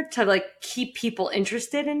younger to like keep people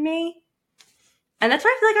interested in me. And that's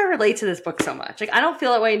why I feel like I relate to this book so much. Like I don't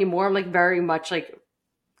feel that way anymore. I'm like very much like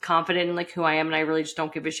confident in like who I am, and I really just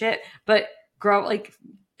don't give a shit. But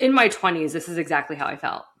in my 20s, this is exactly how I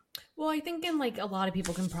felt. Well, I think like a lot of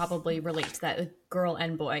people can probably relate to that, like, girl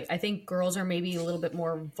and boy. I think girls are maybe a little bit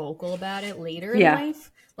more vocal about it later in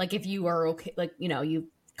life. Like if you are okay, like, you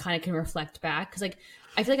kind of can reflect back. Because like,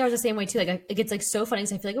 I feel like I was the same way too. Like it's like so funny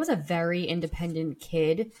because I feel like I was a very independent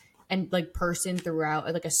kid and like person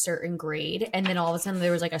throughout like a certain grade. And then all of a sudden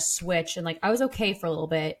there was like a switch and like I was okay for a little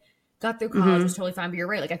bit. Got through college, was totally fine. But you're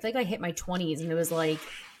right. Like I feel like I hit my 20s and it was like,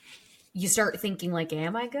 you start thinking like,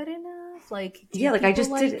 am I good enough? Like, like I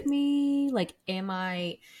just like me? Like, am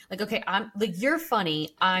I like, okay, I'm like, you're funny.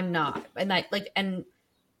 I'm not. And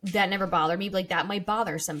that never bothered me. But, like that might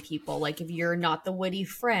bother some people. Like if you're not the witty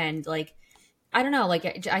friend, like, I don't know.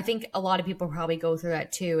 Like, I think a lot of people probably go through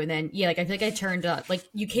that too. And then, like, I feel like I turned up, like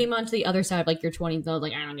you came onto the other side of like your 20s. And I was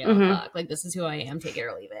like, I don't give a fuck. Like, this is who I am. Take it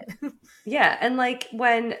or leave it. Yeah. And like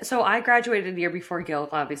so I graduated the year before Gil,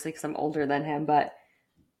 obviously, because I'm older than him, but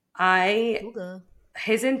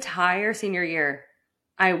his entire senior year,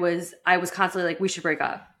 I was constantly like, we should break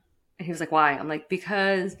up. And he was like, why? I'm like,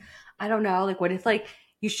 because I don't know. Like, what if like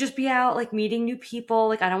you should just be out like meeting new people?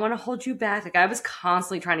 Like, I don't want to hold you back. Like, I was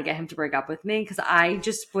constantly trying to get him to break up with me because I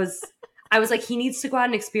was like, he needs to go out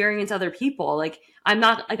and experience other people. Like, I'm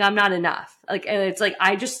not enough. Like, and it's like,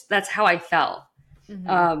 that's how I felt.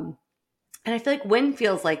 And I feel like Wynn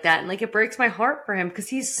feels like that. And like, it breaks my heart for him because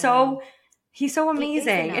he's so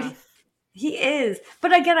amazing. And he is.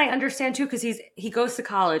 But again, I understand too, because he goes to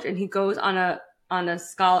college and he goes on an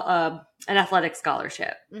athletic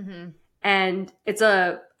scholarship. And it's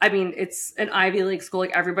an Ivy League school.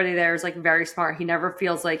 Like everybody there is like very smart. He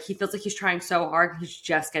feels like he's trying so hard. He's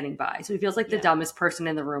just getting by. So he feels like the dumbest person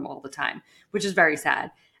in the room all the time, which is very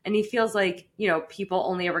sad. And he feels like, people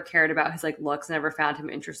only ever cared about his like looks, never found him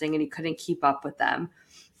interesting, and he couldn't keep up with them.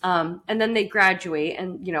 And then they graduate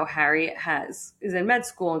and, Harry is in med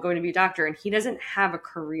school and going to be a doctor, and he doesn't have a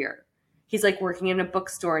career. He's like working in a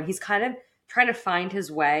bookstore, and he's kind of trying to find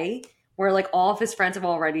his way where like all of his friends have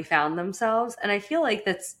already found themselves. And I feel like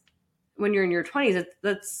that's when you're in your 20s,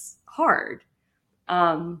 that's hard.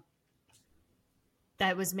 That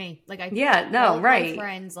was me. Like right. My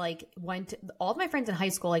friends all of my friends in high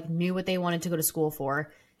school like knew what they wanted to go to school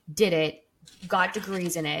for, did it, got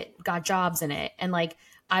degrees in it, got jobs in it. And like,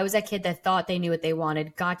 I was that kid that thought they knew what they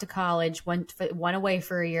wanted, got to college, went away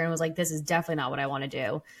for a year and was like, this is definitely not what I want to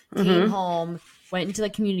do. Came home, went into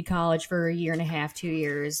like community college for a year and a half, 2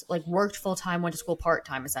 years, like worked full time, went to school part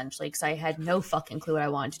time essentially because I had no fucking clue what I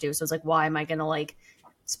wanted to do. So I was like, why am I going to like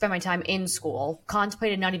spend my time in school?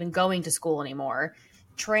 Contemplated not even going to school anymore.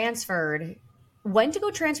 Transferred. Went to go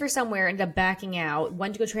transfer somewhere, ended up backing out,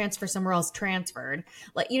 went to go transfer somewhere else, transferred.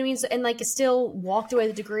 Like, you know what I mean? So, and like still walked away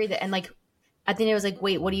with the degree that, and like, I think it was like,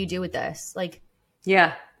 wait, what do you do with this? Like,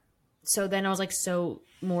 Yeah. so then I was like, so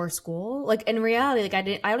more school? Like in reality, like I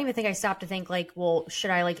don't even think I stopped to think like, well,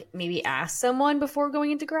 should I like maybe ask someone before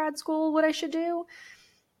going into grad school what I should do?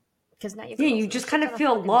 Because now you just kind of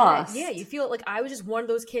feel lost. Yeah, you feel like I was just one of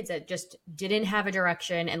those kids that just didn't have a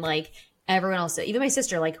direction, and like everyone else, even my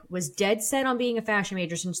sister, like was dead set on being a fashion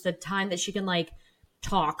major since the time that she can like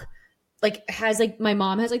talk. Like has like my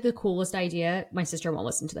mom has like the coolest idea. My sister won't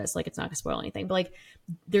listen to this. Like it's not gonna spoil anything, but like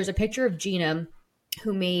there's a picture of Gina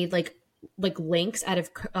who made like links out of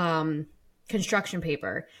construction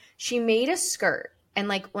paper. She made a skirt. And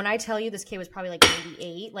like when I tell you this kid was probably like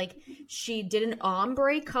maybe 8, like she did an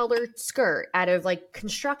ombre colored skirt out of like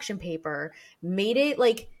construction paper, made it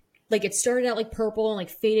like it started out like purple and like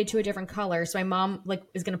faded to a different color. So my mom like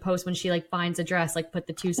is gonna post when she like finds a dress, like put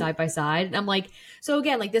the two side by side. And I'm like, so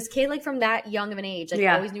again, like this kid like from that young of an age, like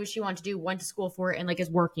always knew what she wanted to do, went to school for it, and like is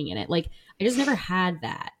working in it. Like I just never had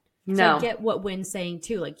that. So No. I get what Wynn's saying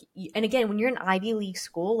too. Like, and again, when you're in Ivy League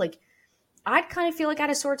school, like I'd kind of feel like out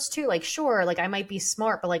of sorts too. Like, sure, like I might be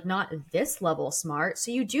smart, but like not this level smart.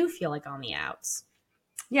 So you do feel like on the outs.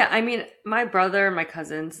 Yeah, I mean, my brother, my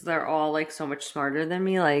cousins, they're all like so much smarter than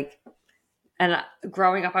me. Like, and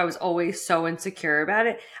growing up, I was always so insecure about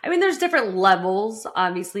it. I mean, there's different levels,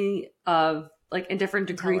 obviously, of like in different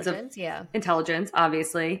degrees of intelligence,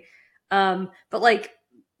 obviously. But like,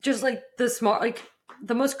 just like the smart, like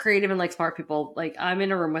the most creative and like smart people, like I'm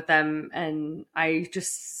in a room with them and I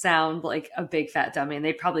just sound like a big fat dummy, and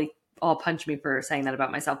they'd probably all punch me for saying that about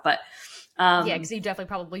myself. But yeah, because you definitely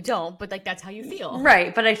probably don't, but like that's how you feel.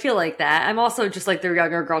 Right. But I feel like that. I'm also just like their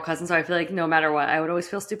younger girl cousin, so I feel like no matter what, I would always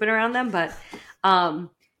feel stupid around them. But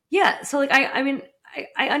yeah, so like I mean,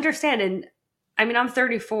 I understand. And I mean, I'm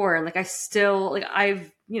 34 and like I still like I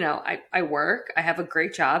work, I have a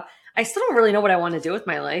great job. I still don't really know what I want to do with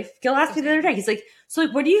my life. Gil asked me the other day, he's like, so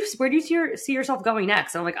like where do you see yourself going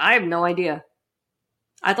next? And I'm like, I have no idea.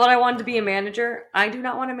 I thought I wanted to be a manager. I do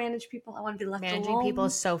not want to manage people. I want to be left Managing alone. people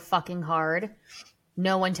is so fucking hard.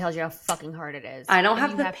 No one tells you how fucking hard it is. I don't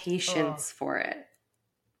have the patience for it.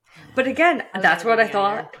 But again, that's what I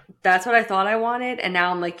thought. That's what I thought I wanted. And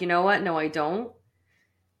now I'm like, you know what? No, I don't.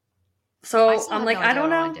 So I'm like, I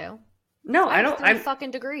don't know. No, I don't. I have 3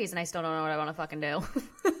 fucking degrees and I still don't know what I want to fucking do.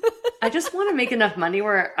 I just want to make enough money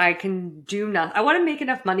where I can do nothing. I want to make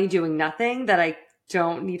enough money doing nothing that I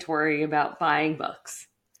don't need to worry about buying books.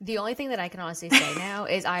 The only thing that I can honestly say now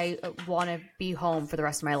is I want to be home for the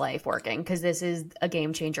rest of my life working, because this is a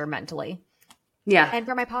game changer mentally. Yeah. And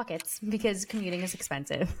for my pockets, because commuting is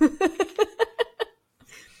expensive.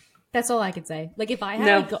 That's all I could say. Like if I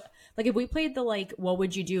had like if we played the like what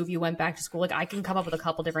would you do if you went back to school, like I can come up with a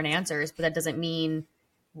couple different answers, but that doesn't mean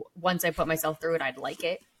once I put myself through it I'd like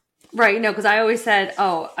it. Right. No, because I always said,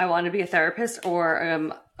 oh, I want to be a therapist or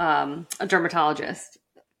a dermatologist.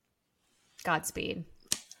 Godspeed.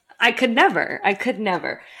 I could never.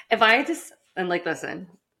 If I just, and like, listen,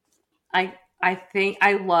 I think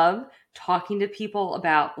I love talking to people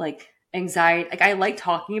about like anxiety. Like I like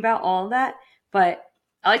talking about all of that, but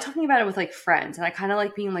I like talking about it with like friends. And I kind of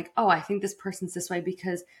like being like, oh, I think this person's this way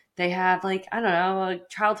because they have like, I don't know, like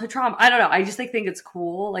childhood trauma. I don't know. I just like think it's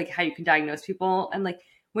cool, like how you can diagnose people. And like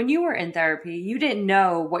when you were in therapy, you didn't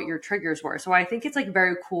know what your triggers were. So I think it's like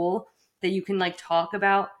very cool that you can like talk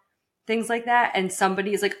about things like that, and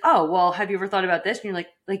somebody is like, oh, well, have you ever thought about this? And you're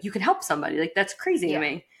like you can help somebody. Like that's crazy to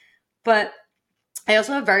me. But I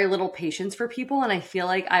also have very little patience for people, and I feel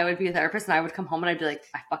like I would be a therapist and I would come home and I'd be like,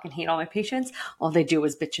 I fucking hate all my patients. All they do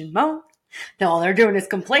is bitch and moan. All they're doing is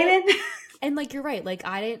complaining. And like you're right, like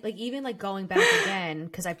I didn't like even like going back again,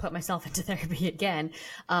 because I put myself into therapy again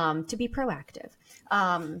to be proactive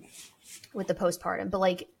with the postpartum. But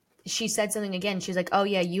like she said something again. She's like, "Oh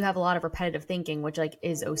yeah, you have a lot of repetitive thinking, which like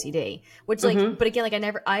is OCD." Which like, but again,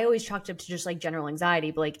 like I always chalked up to just like general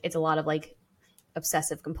anxiety, but like it's a lot of like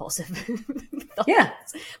obsessive compulsive thoughts. Yeah.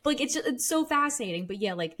 But like it's so fascinating. But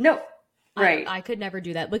yeah, like no, right. I could never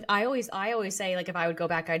do that. Like I always say like if I would go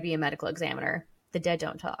back, I'd be a medical examiner. The dead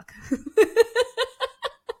don't talk.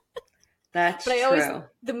 That's but I true.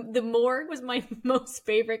 Always, the morgue was my most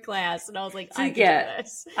favorite class, and I was like, so I can do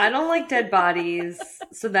this. I don't like dead bodies,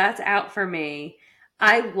 so that's out for me.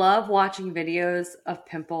 I love watching videos of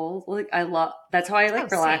pimples. Like that's how I Oh,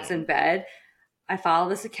 like relax in same. bed. I follow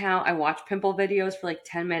this account. I watch pimple videos for like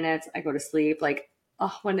 10 minutes. I go to sleep. Like,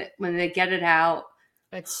 oh, when they get it out,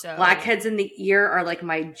 It's so blackheads in the ear are like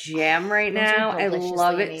my jam right those are now. I love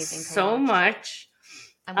deliciously it amazing to so watch. much.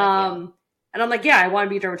 I'm with you. Um, and I'm like, yeah, I want to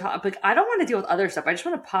be a dermatologist. Like, I don't want to deal with other stuff. I just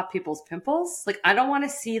want to pop people's pimples. Like, I don't want to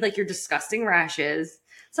see like your disgusting rashes.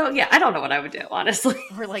 So yeah, I don't know what I would do, honestly.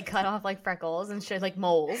 Or like cut off like freckles and shit, like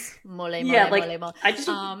moles. Yeah, like Mole. I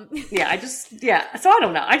just, yeah. So I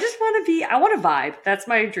don't know. I want to vibe. That's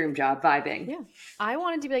my dream job, vibing. Yeah. I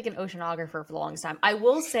wanted to be like an oceanographer for the longest time. I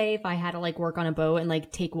will say if I had to like work on a boat and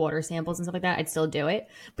like take water samples and stuff like that, I'd still do it.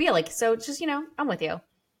 But yeah, like, so it's just, I'm with you.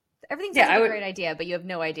 Everything sounds Yeah, like a great idea, but you have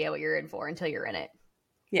no idea what you're in for until you're in it.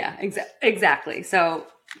 Yeah, exactly. So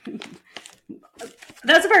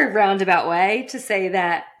that's a very roundabout way to say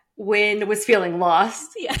that Win was feeling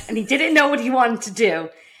lost and he didn't know what he wanted to do.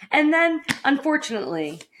 And then,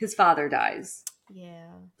 unfortunately, his father dies. Yeah.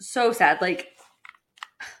 So sad. Like,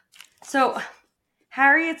 so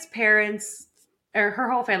Harriet's parents, or her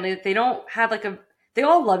whole family, they don't have like they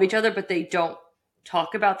all love each other, but they don't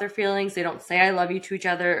talk about their feelings. They don't say I love you to each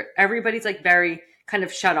other. Everybody's like very kind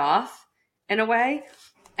of shut off in a way.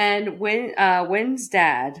 And Win's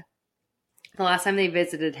dad, the last time they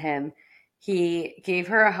visited him, he gave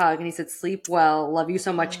her a hug and he said, "Sleep well. Love you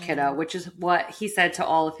so much, kiddo," which is what he said to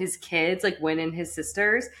all of his kids, like Win and his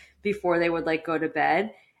sisters, before they would like go to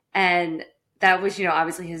bed. And that was,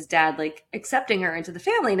 obviously his dad like accepting her into the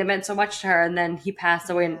family, and it meant so much to her. And then he passed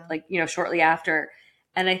away, like, shortly after.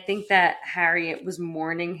 And I think that Harriet was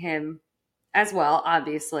mourning him as well,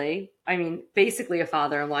 obviously. I mean, basically a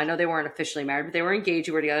father-in-law. I know they weren't officially married, but they were engaged.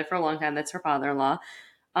 They were together for a long time. That's her father-in-law.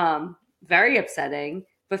 Very upsetting,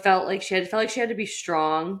 but felt like she had to be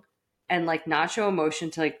strong and like not show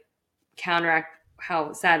emotion to like counteract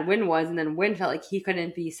how sad Win was. And then Win felt like he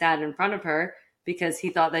couldn't be sad in front of her because he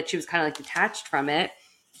thought that she was kind of like detached from it.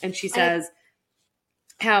 And she says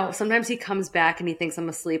how sometimes he comes back and he thinks I'm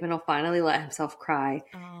asleep and he'll finally let himself cry.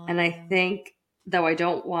 And I think, though I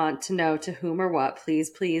don't want to know to whom or what,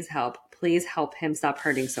 please help. Please help him stop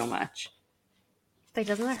hurting so much. Like,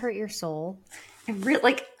 doesn't that hurt your soul? And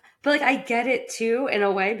but I get it too in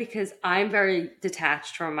a way because I'm very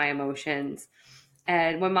detached from my emotions.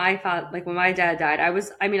 And when my dad died, I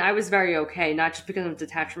was very okay, not just because I'm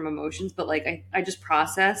detached from emotions, but like I just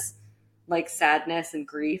process like sadness and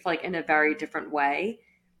grief like in a very different way.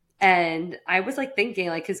 And I was like thinking,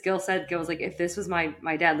 like, because Gil was like, if this was my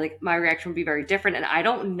dad, like my reaction would be very different. And I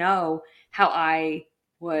don't know how I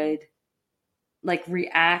would like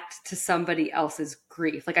react to somebody else's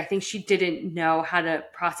grief. Like, I think she didn't know how to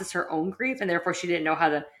process her own grief, and therefore she didn't know how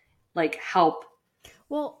to like help.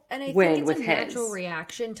 Well, and I Win think it's with a natural his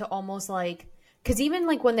reaction to almost like, because even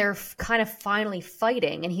like when they're kind of finally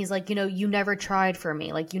fighting and he's like, you never tried for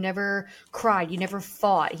me. Like, you never cried. You never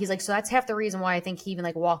fought. He's like, so that's half the reason why I think he even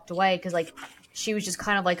like walked away. Cause like she was just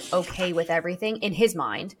kind of like okay with everything in his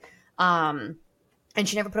mind. And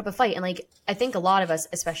she never put up a fight. And like, I think a lot of us,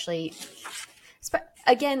 especially,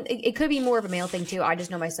 again, it could be more of a male thing too. I just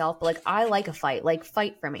know myself, but like, I like a fight. Like,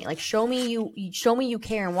 fight for me. Like, show me you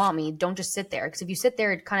care and want me. Don't just sit there. Because if you sit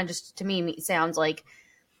there, it kind of just to me sounds like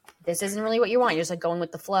this isn't really what you want. You're just like going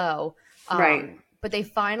with the flow, right. But they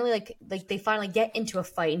finally they finally get into a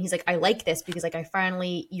fight, and he's like, I like this because like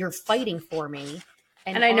you're fighting for me.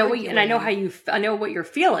 And I know I know what you're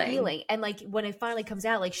feeling. And like when it finally comes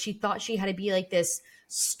out, like she thought she had to be like this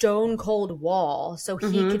stone cold wall so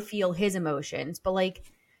he could feel his emotions. But like,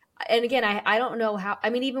 and again, I don't know how,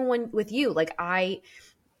 I mean, even when with you, like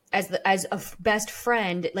as a best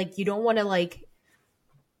friend, like you don't want to like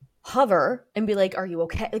hover and be like, are you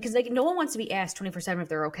okay? Because like no one wants to be asked 24/7 if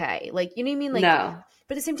they're okay. Like, you know what I mean? Like, no.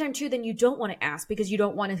 But at the same time too, then you don't want to ask because you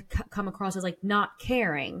don't want to come across as like not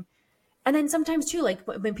caring. And then sometimes too, like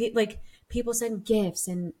when people send gifts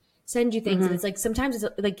and send you things, and it's like sometimes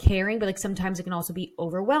it's like caring, but like sometimes it can also be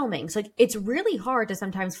overwhelming. So like it's really hard to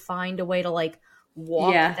sometimes find a way to like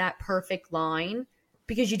walk that perfect line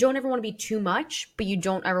because you don't ever want to be too much, but you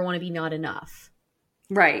don't ever want to be not enough.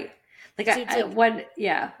 Right. Like,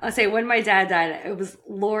 I'll say when my dad died, it was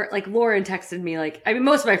Lauren texted me, like, I mean,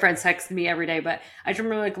 most of my friends texted me every day, but I just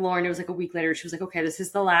remember like Lauren, it was like a week later. She was like, okay, this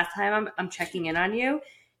is the last time I'm checking in on you.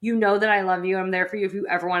 You know that I love you. I'm there for you if you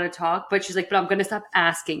ever want to talk. But she's like, but I'm going to stop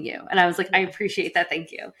asking you. And I was like, I appreciate that.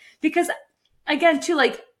 Thank you. Because again, too,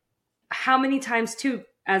 like how many times too,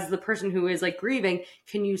 as the person who is like grieving,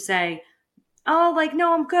 can you say, oh, like,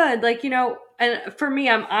 no, I'm good. Like, and for me,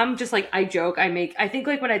 I'm just like, I joke, I think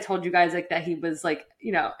like when I told you guys like that he was like,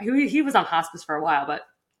 he was on hospice for a while, but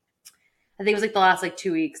I think it was like the last like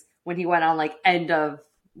 2 weeks when he went on like end of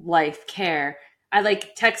life care. I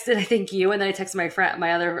like texted, I think you, and then I texted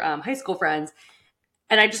my other high school friends,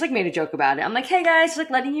 and I just like made a joke about it. I'm like, hey guys, just like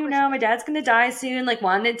letting you know my dad's gonna die soon. Like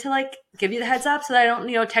wanted to like give you the heads up so that I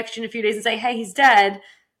don't, text you in a few days and say, hey, he's dead.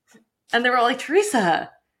 And they were all like,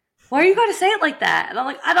 Teresa, why are you going to say it like that? And I'm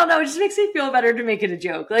like, I don't know. It just makes me feel better to make it a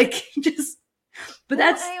joke. Like just, but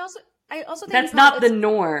that's, I also think that's not the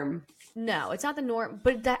norm. No, it's not the norm,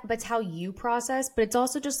 but it's how you process. But it's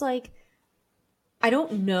also just like, I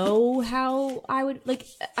don't know how I would like.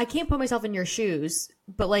 I can't put myself in your shoes,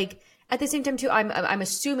 but like at the same time too, I'm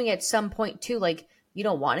assuming at some point too, like you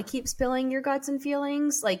don't want to keep spilling your guts and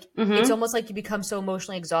feelings. Like it's almost like you become so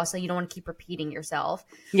emotionally exhausted, you don't want to keep repeating yourself.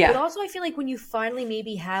 Yeah. But also, I feel like when you finally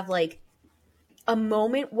maybe have like a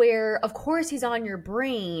moment where, of course, he's on your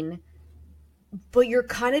brain, but you're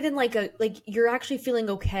kind of in like you're actually feeling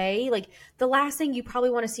okay. Like the last thing you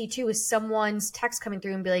probably want to see too is someone's text coming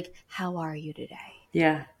through and be like, how are you today?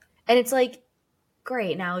 Yeah. And it's like,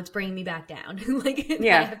 great, now it's bringing me back down. Like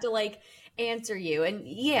I have to like answer you. And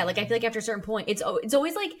yeah, like I feel like after a certain point, it's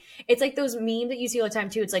always like, it's like those memes that you see all the time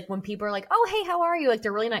too. It's like when people are like, oh, hey, how are you? Like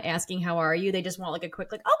they're really not asking how are you. They just want like a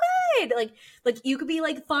quick like, oh, good. Like you could be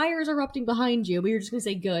like fires erupting behind you, but you're just gonna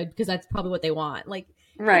say good because that's probably what they want. Like,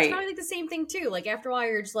 right. It's probably like the same thing too. Like after a while,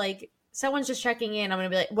 you're just like, someone's just checking in. I'm gonna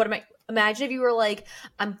be like, what am I? Imagine if you were like,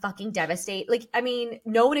 I'm fucking devastated. Like, I mean,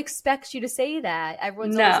 no one expects you to say that.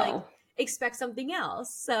 Everyone's always like, expect something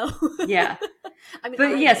else. So yeah. I mean,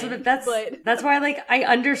 but so that's why like I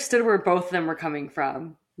understood where both of them were coming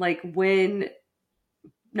from. Like when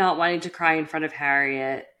not wanting to cry in front of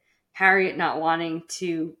Harriet not wanting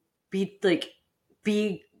to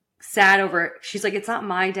be sad over. She's like, it's not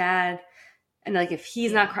my dad. And like, if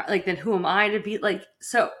he's not like, then who am I to be like?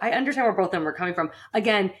 So I understand where both of them were coming from.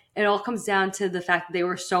 Again, it all comes down to the fact that they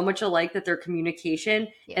were so much alike that their communication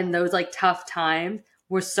in those like tough times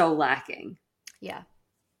was so lacking. Yeah.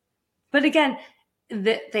 But again,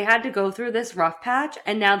 they had to go through this rough patch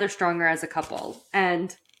and now they're stronger as a couple.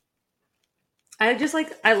 And I just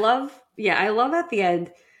like, I love at the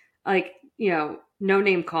end, like, no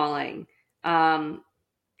name calling.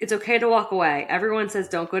 It's okay to walk away. Everyone says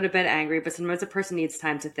don't go to bed angry, but sometimes a person needs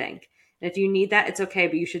time to think. And if you need that, it's okay,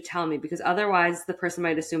 but you should tell me because otherwise the person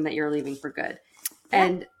might assume that you're leaving for good. Yeah.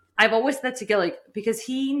 And I've always said that to Gil, like, because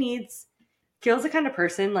Gil's the kind of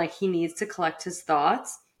person, like, he needs to collect his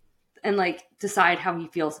thoughts and, like, decide how he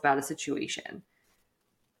feels about a situation.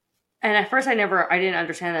 And at first I didn't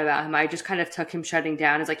understand that about him. I just kind of took him shutting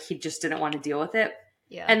down as, like, he just didn't want to deal with it.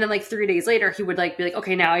 Yeah. And then like 3 days later, he would like be like,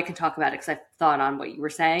 okay, now I can talk about it because I've thought on what you were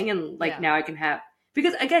saying. And like, now I can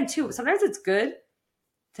because again, too, sometimes it's good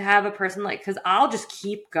to have a person like, because I'll just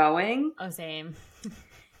keep going. Oh, same.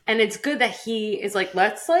 And it's good that he is like,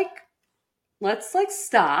 let's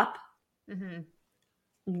stop,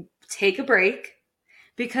 take a break,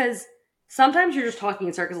 because sometimes you're just talking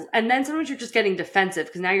in circles and then sometimes you're just getting defensive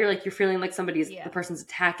because now you're feeling like the person's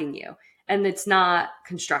attacking you and it's not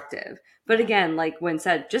constructive. But again, like when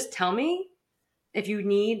said, just tell me if you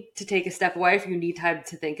need to take a step away, if you need time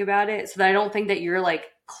to think about it, so that I don't think that you're like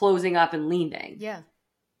closing up and leaving. Yeah.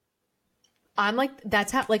 I'm like,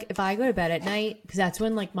 that's how, like, if I go to bed at night, because that's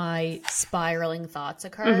when like my spiraling thoughts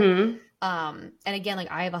occur. And again,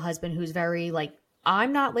 like I have a husband who's very like,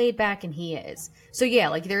 I'm not laid back and he is. So yeah,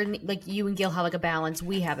 like they're like you and Gil have like a balance.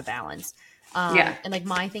 We have a balance. And like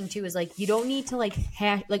my thing too is like you don't need to like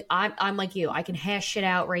hash, like I'm like you. I can hash shit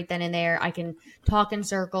out right then and there. I can talk in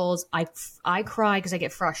circles. I cry because I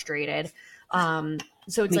get frustrated. So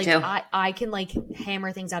it's Me like too. I can like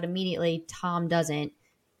hammer things out immediately. Tom doesn't.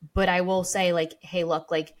 But I will say like, hey,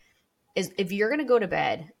 look, like if you're gonna go to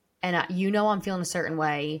bed and I'm feeling a certain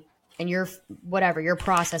way and you're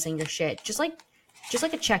processing your shit, just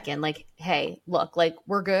like a check-in, like, hey, look, like,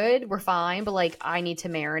 we're good, we're fine, but, like, I need to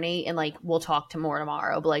marinate, and, like, we'll talk more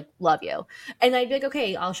tomorrow, but, like, love you. And I'd be like,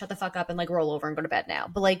 okay, I'll shut the fuck up and, like, roll over and go to bed now.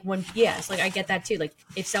 But, like, like, I get that, too. Like,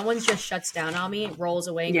 if someone just shuts down on me, rolls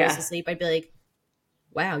away and goes to sleep, I'd be like,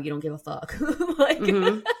 wow, you don't give a fuck. Like,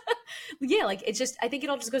 yeah, like, it's just, I think it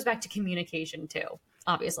all just goes back to communication, too,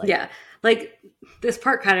 obviously. Yeah. Like, this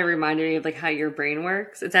part kind of reminded me of, like, how your brain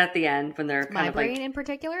works. It's at the end when they're kind of, like... My brain in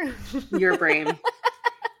particular? Your brain.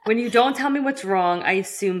 When you don't tell me what's wrong, I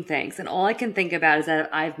assume things. And all I can think about is that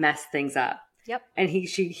I've messed things up. Yep. And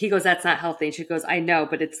he goes, that's not healthy. And she goes, I know,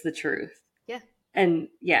 but it's the truth. Yeah. And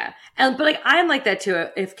yeah. But like, I'm like that too.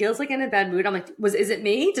 If Gil's like in a bad mood, I'm like, is it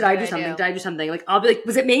me? Did I do something? Did I do something? Like, I'll be like,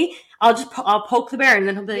 was it me? I'll poke the bear. And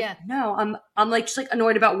then he'll be like, no, I'm like, just like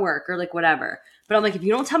annoyed about work or like whatever. But I'm like, if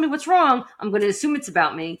you don't tell me what's wrong, I'm going to assume it's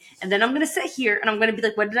about me. And then I'm going to sit here and I'm going to be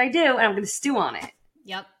like, what did I do? And I'm going to stew on it.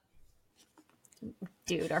 Yep.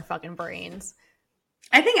 Dude, our fucking brains.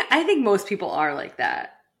 I think most people are like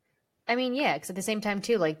that. I mean, yeah, because at the same time,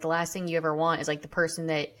 too, like, the last thing you ever want is, like, the person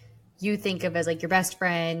that you think of as, like, your best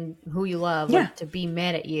friend, who you love, like, to be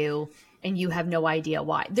mad at you, and you have no idea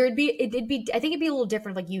why. I think it'd be a little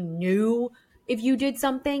different, like, you knew if you did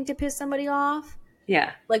something to piss somebody off.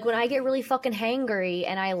 Yeah. Like, when I get really fucking hangry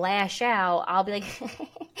and I lash out, I'll be like,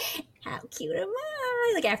 how cute am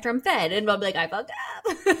I? Like, after I'm fed, and I'll be like, I fucked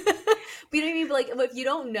up. But you know what I mean? But, like, if you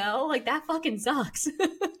don't know, like, that fucking sucks.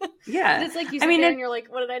 Yeah. And it's like, you sit there and you're like,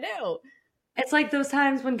 what did I do? It's like those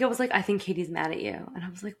times when Gil was like, I think Katie's mad at you. And I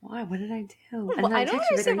was like, why? What did I do? And well, I don't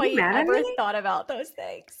understand why you ever me? thought about those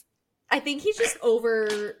things. I think he's just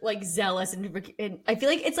over, like, zealous. And I feel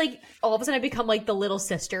like it's like, all of a sudden I become, like, the little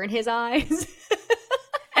sister in his eyes.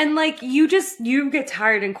 And, like, you get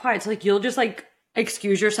tired and quiet. So, like, you'll just, like,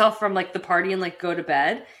 excuse yourself from, like, the party and, like, go to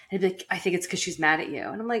bed. And be like, I think it's because she's mad at you.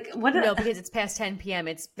 And I'm like, what? No, because it's past 10 p.m.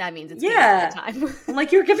 That means it's time. I'm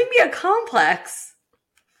like, you're giving me a complex.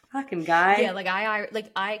 Fucking guy. Yeah, like,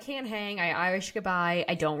 I can't hang. I Irish goodbye.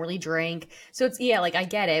 I don't really drink. So it's, yeah, like, I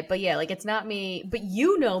get it. But, yeah, like, it's not me. But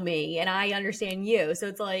you know me, and I understand you. So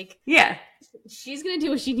it's like, yeah, she's going to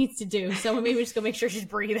do what she needs to do. So maybe we just go make sure she's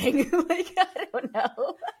breathing. Like, I don't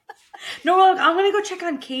know. No, look, I'm going to go check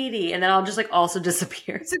on Katie, and then I'll just, like, also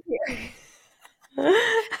disappear.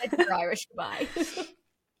 I did Irish goodbye.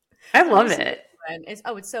 I love it.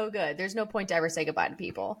 It's so good. There's no point to ever say goodbye to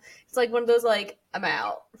people. It's like one of those, like, I'm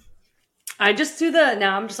out. I just do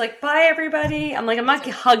now I'm just like, bye everybody. I'm like, I'm not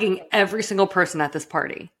hugging every single person at this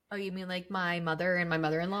party. Oh, you mean like my mother and my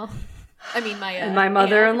mother-in-law? I mean my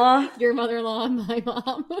mother-in-law? Your mother-in-law and my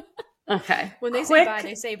mom. Okay. When they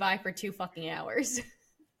say bye for 2 fucking hours.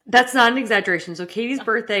 That's not an exaggeration. So Katie's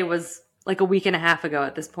birthday was like a week and a half ago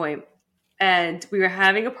at this point. And we were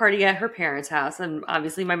having a party at her parents' house. And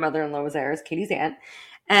obviously my mother-in-law was there as Katie's aunt.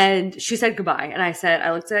 And she said goodbye. And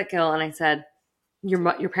I looked at Gil and I said,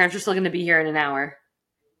 your parents are still going to be here in an hour.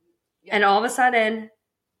 Yeah. And all of a sudden,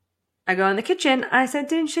 I go in the kitchen. And I said,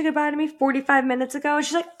 didn't she goodbye to me 45 minutes ago? And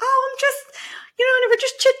she's like, oh, I'm just, we're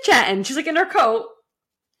just chit-chatting. She's like in her coat.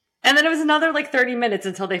 And then it was another like 30 minutes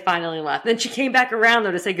until they finally left. Then she came back around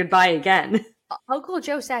though to say goodbye again. Uncle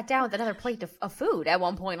Joe sat down with another plate of food at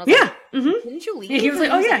one point. I was like, mm-hmm. Didn't you leave? Yeah, he was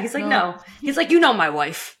like, oh yeah. He's like, no. He's like, my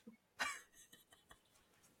wife.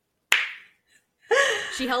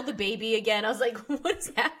 She held the baby again. I was like,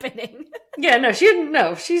 what's happening? Yeah, no, she didn't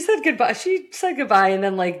know. She said goodbye. She said goodbye and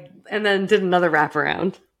then did another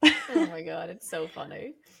wraparound. Oh my God. It's so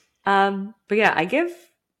funny. But yeah, I give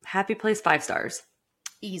Happy Place 5 stars.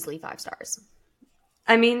 Easily 5 stars.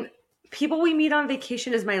 I mean, People We Meet on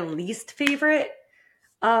Vacation is my least favorite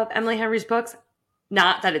of Emily Henry's books.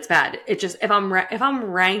 Not that it's bad. It's just if I'm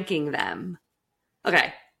ranking them.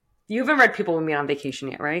 Okay, you haven't read People We Meet on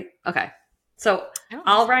Vacation yet, right? Okay, so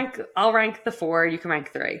I'll rank the 4. You can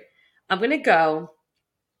rank 3. I'm gonna go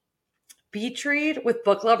Beach Read with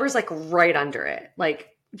Book Lovers like right under it, like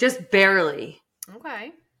just barely.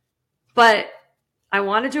 Okay, but I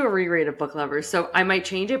want to do a reread of Book Lovers, so I might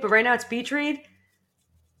change it. But right now it's Beach Read.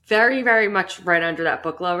 Very, very much right under that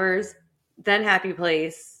Book Lovers. Then Happy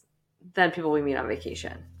Place. Then People We Meet on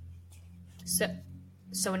Vacation.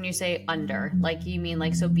 So when you say under, like you mean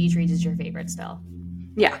like, so Beach Read is your favorite still?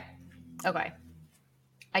 Yeah. Okay.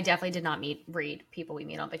 I definitely did not read People We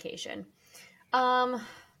Meet on Vacation.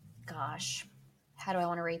 Gosh. How do I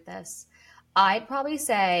want to rate this? I'd probably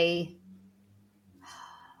say,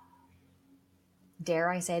 dare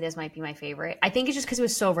I say this might be my favorite. I think it's just because it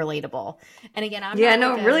was so relatable. And again,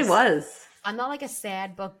 it really was. I'm not like a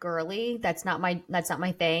sad book girly. That's not my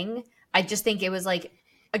thing. I just think it was like,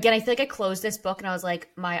 again, I feel like I closed this book and I was like,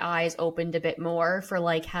 my eyes opened a bit more for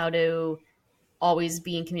like how to always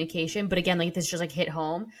be in communication. But again, like this just like hit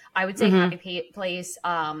home. I would say Happy Place,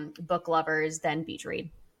 Book Lovers, then Beach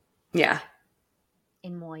Read. Yeah.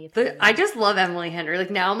 In my opinion. I just love Emily Henry.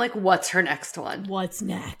 Like now I'm like, what's her next one? What's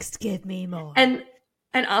next? Give me more. And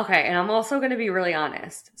okay, and I'm also going to be really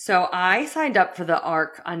honest. So I signed up for the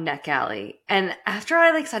ARC on NetGalley. And after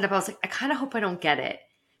I like signed up, I was like, I kind of hope I don't get it.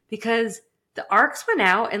 Because the ARCs went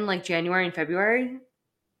out in like January and February.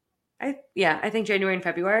 I think January and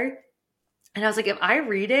February. And I was like, if I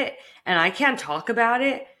read it and I can't talk about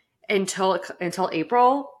it until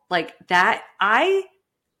April, like that, I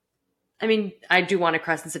mean, I do want a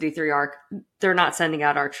Crescent City 3 arc. They're not sending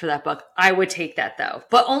out arcs for that book. I would take that though.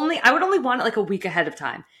 But I would only want it like a week ahead of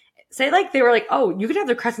time. Say like they were like, oh, you could have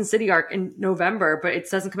the Crescent City arc in November, but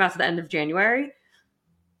it doesn't come out to the end of January.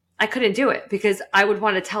 I couldn't do it because I would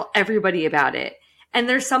want to tell everybody about it. And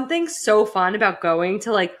there's something so fun about going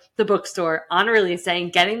to like the bookstore on release day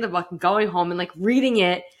and getting the book and going home and like reading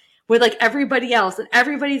it with like everybody else, and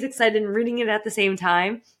everybody's excited and reading it at the same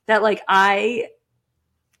time, that like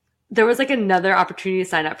there was like another opportunity to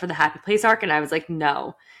sign up for the Happy Place arc, and I was like,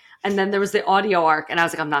 no. And then there was the audio arc, and I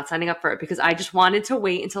was like, I'm not signing up for it because I just wanted to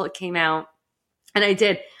wait until it came out. And I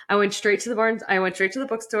did. I went straight to the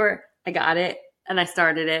bookstore. I got it and I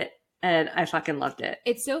started it and I fucking loved it.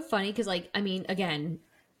 It's so funny because, like, I mean, again,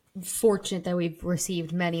 fortunate that we've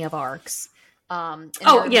received many of ARCs. I'm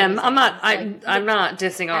not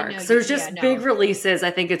dissing ARCs. There's just big releases.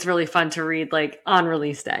 I think it's really fun to read like on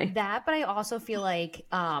release day. That, but I also feel like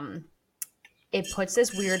it puts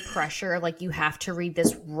this weird pressure of like you have to read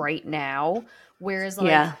this right now. Whereas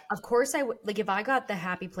like, of course I would, like if I got the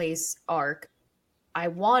Happy Place arc, I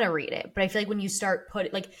want to read it. But I feel like when you start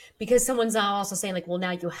because someone's now also saying like, well,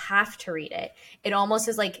 now you have to read it. It almost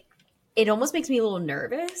is like, it almost makes me a little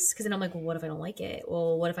nervous because then I'm like, well, what if I don't like it?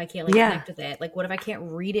 Well, what if I can't like connect with it? Like, what if I can't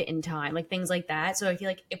read it in time? Like things like that. So I feel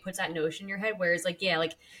like it puts that notion in your head. Whereas like, yeah,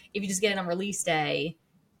 like if you just get it on release day,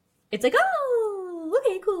 it's like, oh,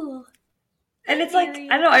 okay, cool. And it's like, I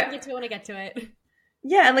don't know. I get to it when I get to it.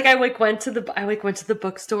 Yeah, and like I went to the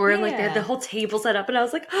bookstore and like they had the whole table set up, and I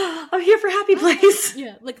was like, oh, I'm here for Happy Place.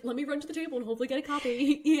 Yeah, like let me run to the table and hopefully get a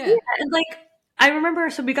copy. Yeah, and like I remember,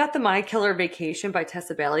 so we got the My Killer Vacation by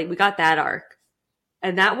Tessa Bailey. We got that arc,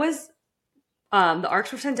 and that was the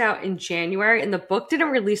arcs were sent out in January, and the book didn't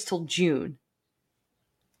release till June.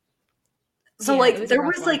 So like there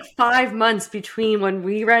was like 5 months between when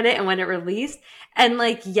we read it and when it released, and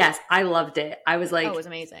like yes, I loved it. I was like, it was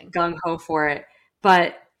amazing, gung ho for it.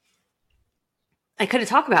 But I couldn't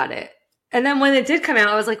talk about it. And then when it did come out,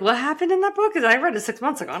 I was like, what happened in that book? Because I read it 6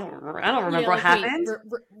 months ago. I don't remember what happened.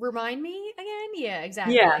 Remind me again? Yeah,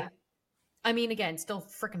 exactly. Yeah. I mean, again, still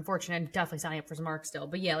freaking fortunate. I'm definitely signing up for some arcs still.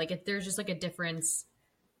 But yeah, like if there's just like a difference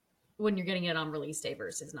when you're getting it on release day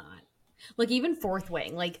versus not. Like even Fourth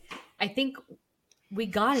Wing. Like I think we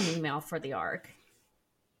got an email for the arc.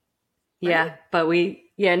 Yeah, but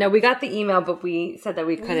we got the email, but we said that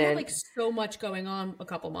we couldn't. We had like so much going on a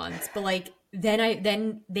couple months, but like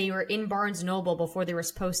then they were in Barnes & Noble before they were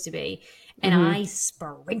supposed to be, and I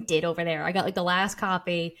sprinted over there. I got like the last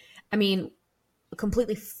copy. I mean,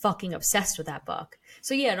 completely fucking obsessed with that book.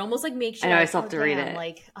 So yeah, it almost like makes you. I know I still have to read it.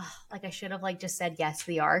 Like I should have like just said yes to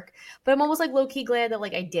the arc, but I'm almost like low key glad that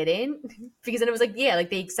like I didn't, because then it was like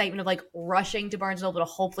like the excitement of like rushing to Barnes & Noble to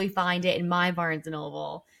hopefully find it in my Barnes &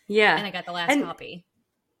 Noble. Yeah. And I got the last copy.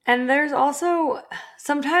 And there's also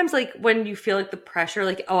sometimes like when you feel like the pressure,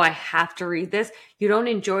 like, oh, I have to read this, you don't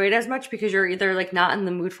enjoy it as much because you're either like not in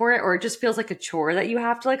the mood for it, or it just feels like a chore that you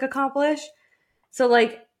have to like accomplish. So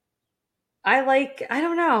like, I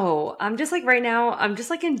don't know. I'm just like right now, I'm just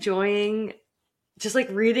like enjoying just like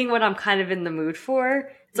reading what I'm kind of in the mood for.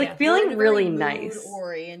 It's like feeling really nice.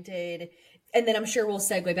 Oriented. And then I'm sure we'll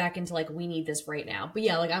segue back into like, we need this right now. But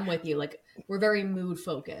yeah, like I'm with you. Like we're very mood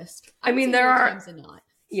focused. I mean, there are times and not.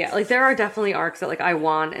 Yeah, like there are definitely arcs that like I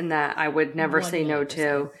want and that I would never say no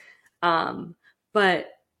to. But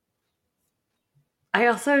I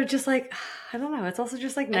also just like, I don't know. It's also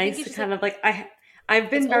just like nice to kind of like, I've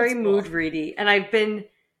been very mood ready, and I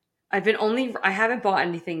haven't bought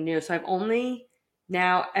anything new. So I've only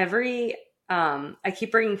now I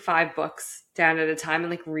keep bringing 5 books down at a time and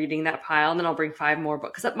like reading that pile, and then I'll bring 5 more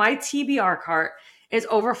books. Because my TBR cart is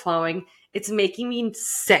overflowing. It's making me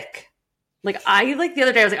sick. Like the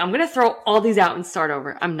other day I was like, I'm going to throw all these out and start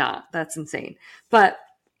over. I'm not. That's insane. But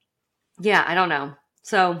yeah, I don't know.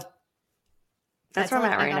 So that's where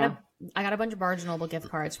I'm at right now. I got a bunch of Barnes & Noble gift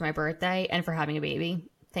cards for my birthday and for having a baby.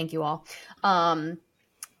 Thank you all. And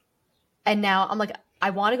now I'm like, I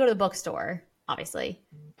want to go to the bookstore, obviously,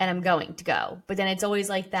 and I'm going to go. But then it's always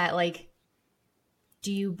like that, like,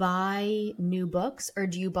 do you buy new books or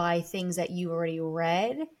do you buy things that you already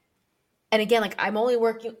read? And again, like I'm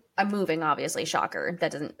moving, obviously, shocker.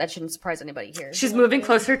 That shouldn't surprise anybody here. She's moving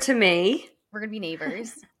closer to me. We're gonna be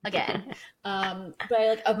neighbors again.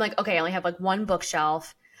 But I'm like, okay, I only have like one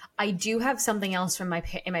bookshelf. I do have something else from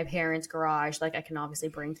in my parents' garage. Like I can obviously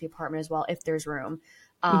bring to the apartment as well if there's room.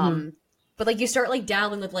 But like you start like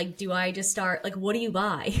dabbling with like, do I just start like, what do you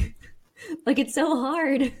buy? Like it's so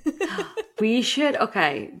hard. We should.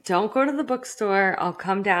 Okay, don't go to the bookstore. I'll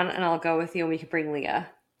come down and I'll go with you, and we can bring Leah.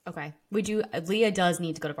 Okay, we do. Leah does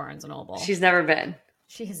need to go to Barnes & Noble. She's never been.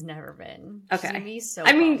 She has never been. Okay.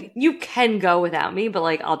 I mean, you can go without me, but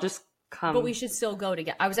like I'll just come. But we should still go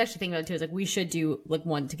together. I was actually thinking about it too. It's like we should do like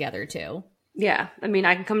one together too. Yeah, I mean,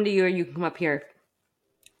 I can come to you, or you can come up here.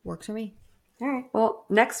 Works for me. All right. Well,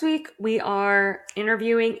 next week we are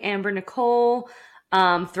interviewing Amber Nicole.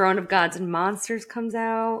 Throne of Gods and Monsters comes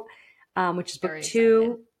out, which is book Very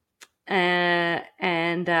 2. excited.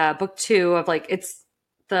 And book 2 of it's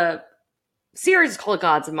the series is called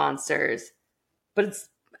Gods and Monsters, but it's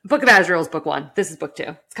Book of Azrael is book 1. This is book 2.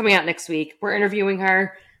 It's coming out next week. We're interviewing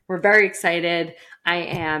her. We're very excited. I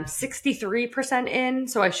am 63% in,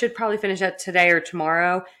 so I should probably finish that today or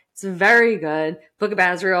tomorrow. It's very good. Book of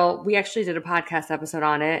Azrael, we actually did a podcast episode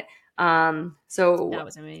on it. So That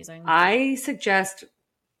was amazing. I suggest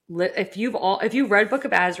if you read Book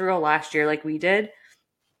of Azrael last year like we did,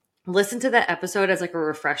 listen to that episode as a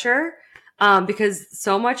refresher, because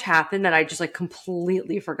so much happened that I just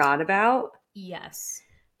completely forgot about. Yes.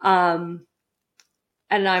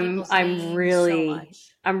 And I'm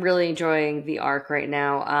really enjoying the arc right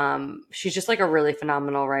now. She's just a really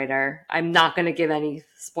phenomenal writer. I'm not going to give any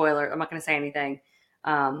spoiler. I'm not going to say anything.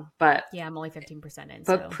 But yeah, I'm only 15% in.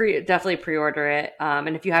 But definitely pre-order it.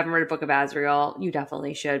 And if you haven't read a Book of Azrael, you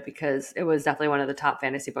definitely should, because it was definitely one of the top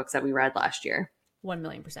fantasy books that we read last year.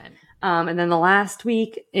 1,000,000%. And then the last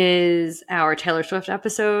week is our Taylor Swift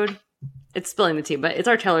episode. It's spilling the tea, but it's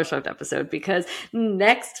our Taylor Swift episode because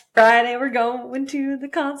next Friday we're going to the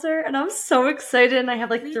concert, and I'm so excited. And I have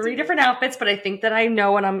 3 different outfits, but I think I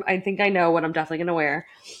know what I'm definitely going to wear,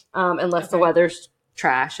 unless the weather's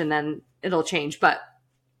trash, and then it'll change. But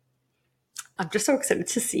I'm just so excited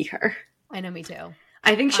to see her. I know, me too.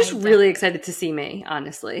 I think she's really excited to see me,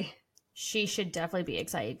 honestly. She should definitely be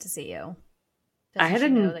excited to see you. I had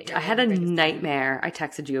a nightmare. I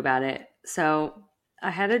texted you about it. So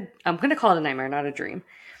I'm going to call it a nightmare, not a dream.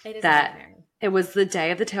 It is a nightmare. It was the day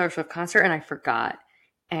of the Taylor Swift concert, and I forgot.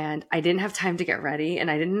 And I didn't have time to get ready, and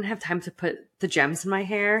I didn't have time to put the gems in my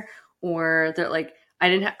hair, or I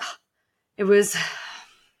didn't have, it was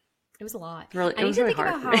a lot. Really, I need to think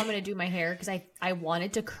about how I'm going to do my hair, because I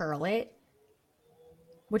wanted to curl it,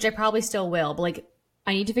 which I probably still will, but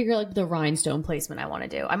I need to figure out the rhinestone placement I want to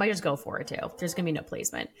do. I might just go for it too. There's going to be no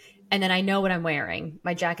placement. And then I know what I'm wearing.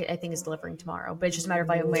 My jacket, I think, is delivering tomorrow, but it's just a matter of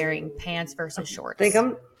if I'm wearing pants versus shorts. I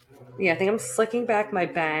think I'm slicking back my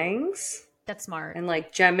bangs. That's smart. And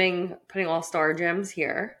gemming, putting all star gems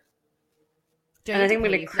here. And I think I'm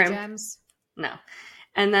going to crimp gems. No.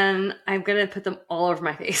 And then I'm going to put them all over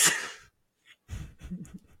my face.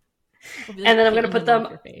 And then I'm going to put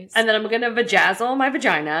them, and then I'm going to vajazzle my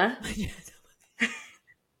vagina.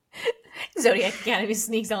 Zodiac Academy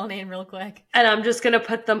sneaks on in real quick. And I'm just going to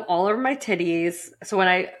put them all over my titties. So when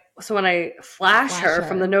I flash her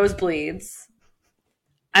from the nosebleeds,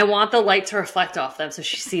 I want the light to reflect off them so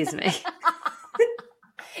she sees me.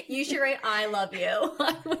 You should write, "I love you,"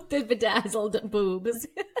 with the bedazzled boobs.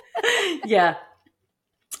 Yeah.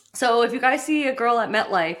 So if you guys see a girl at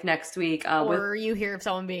MetLife next week, or you hear of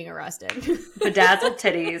someone being arrested, bedazzled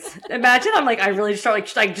titties, imagine I really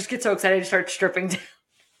start I just get so excited to start stripping down.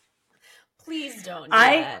 Please don't do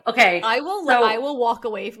that. Okay. I will walk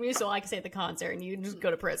away from you so I can stay at the concert and you can just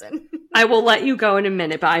go to prison. I will let you go in a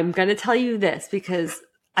minute, but I'm going to tell you this because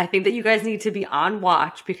I think that you guys need to be on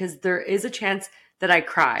watch, because there is a chance that I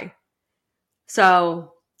cry.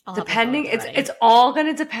 So depending, it's all going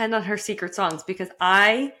to depend on her secret songs, because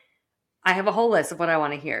I have a whole list of what I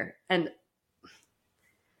want to hear, and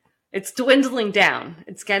it's dwindling down.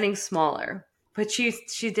 It's getting smaller, but she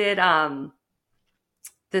did,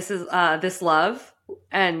 This Love,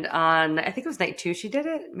 and on, I think it was night 2 she did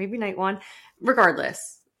it, maybe night 1.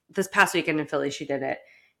 Regardless, this past weekend in Philly she did it,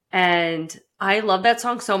 and I love that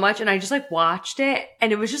song so much. And I just watched it,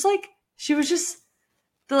 and it was just she was just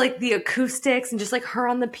the acoustics and just her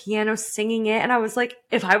on the piano singing it, and I was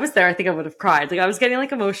if I was there, I think I would have cried. I was getting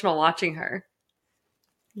emotional watching her.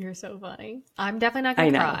 You're so funny. I'm definitely not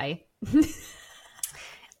gonna cry.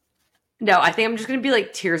 No, I think I'm just going to be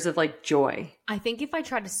tears of joy. I think if I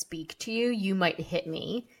try to speak to you, you might hit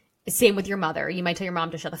me. Same with your mother. You might tell your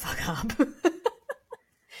mom to shut the fuck up.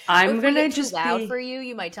 I'm going to just loud for you.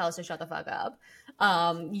 You might tell us to shut the fuck up.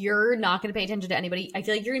 You're not going to pay attention to anybody. I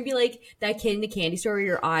feel you're going to be that kid in the candy store where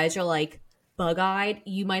your eyes are bug-eyed.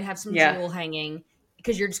 You might have some jewel hanging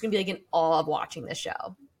because you're just going to be in awe of watching this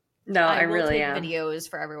show. No, I really am. Videos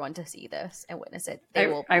for everyone to see this and witness it.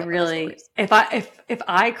 I really, if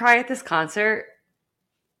I cry at this concert,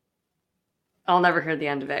 I'll never hear the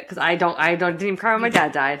end of it, because I didn't even cry when my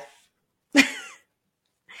dad died.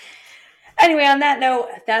 Anyway, on that note,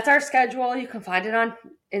 that's our schedule. You can find it on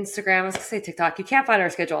Instagram. I was going to say TikTok. You can't find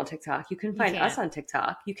our schedule on TikTok. You can find us on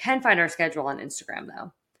TikTok. You can find our schedule on Instagram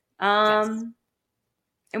though. Yes.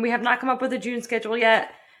 And we have not come up with a June schedule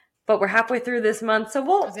yet. but we're halfway through this month, so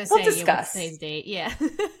we'll discuss. Today's date, yeah.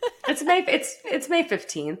 It's May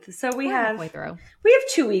 15th, so we have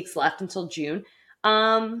 2 weeks left until June.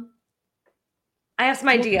 I have some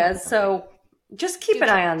ideas, so just keep an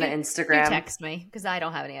eye on the Instagram. Text me because I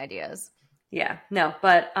don't have any ideas. Yeah, no,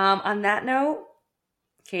 but on that note,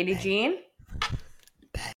 Katie Jean.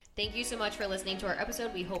 Thank you so much for listening to our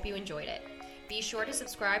episode. We hope you enjoyed it. Be sure to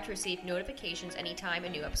subscribe to receive notifications anytime a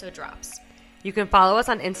new episode drops. You can follow us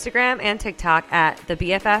on Instagram and TikTok at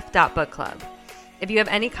thebff.bookclub. If you have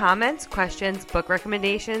any comments, questions, book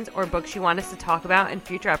recommendations, or books you want us to talk about in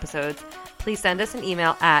future episodes, please send us an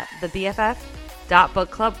email at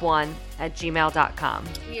thebff.bookclub1@gmail.com.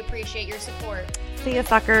 We appreciate your support. See ya,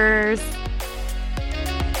 suckers.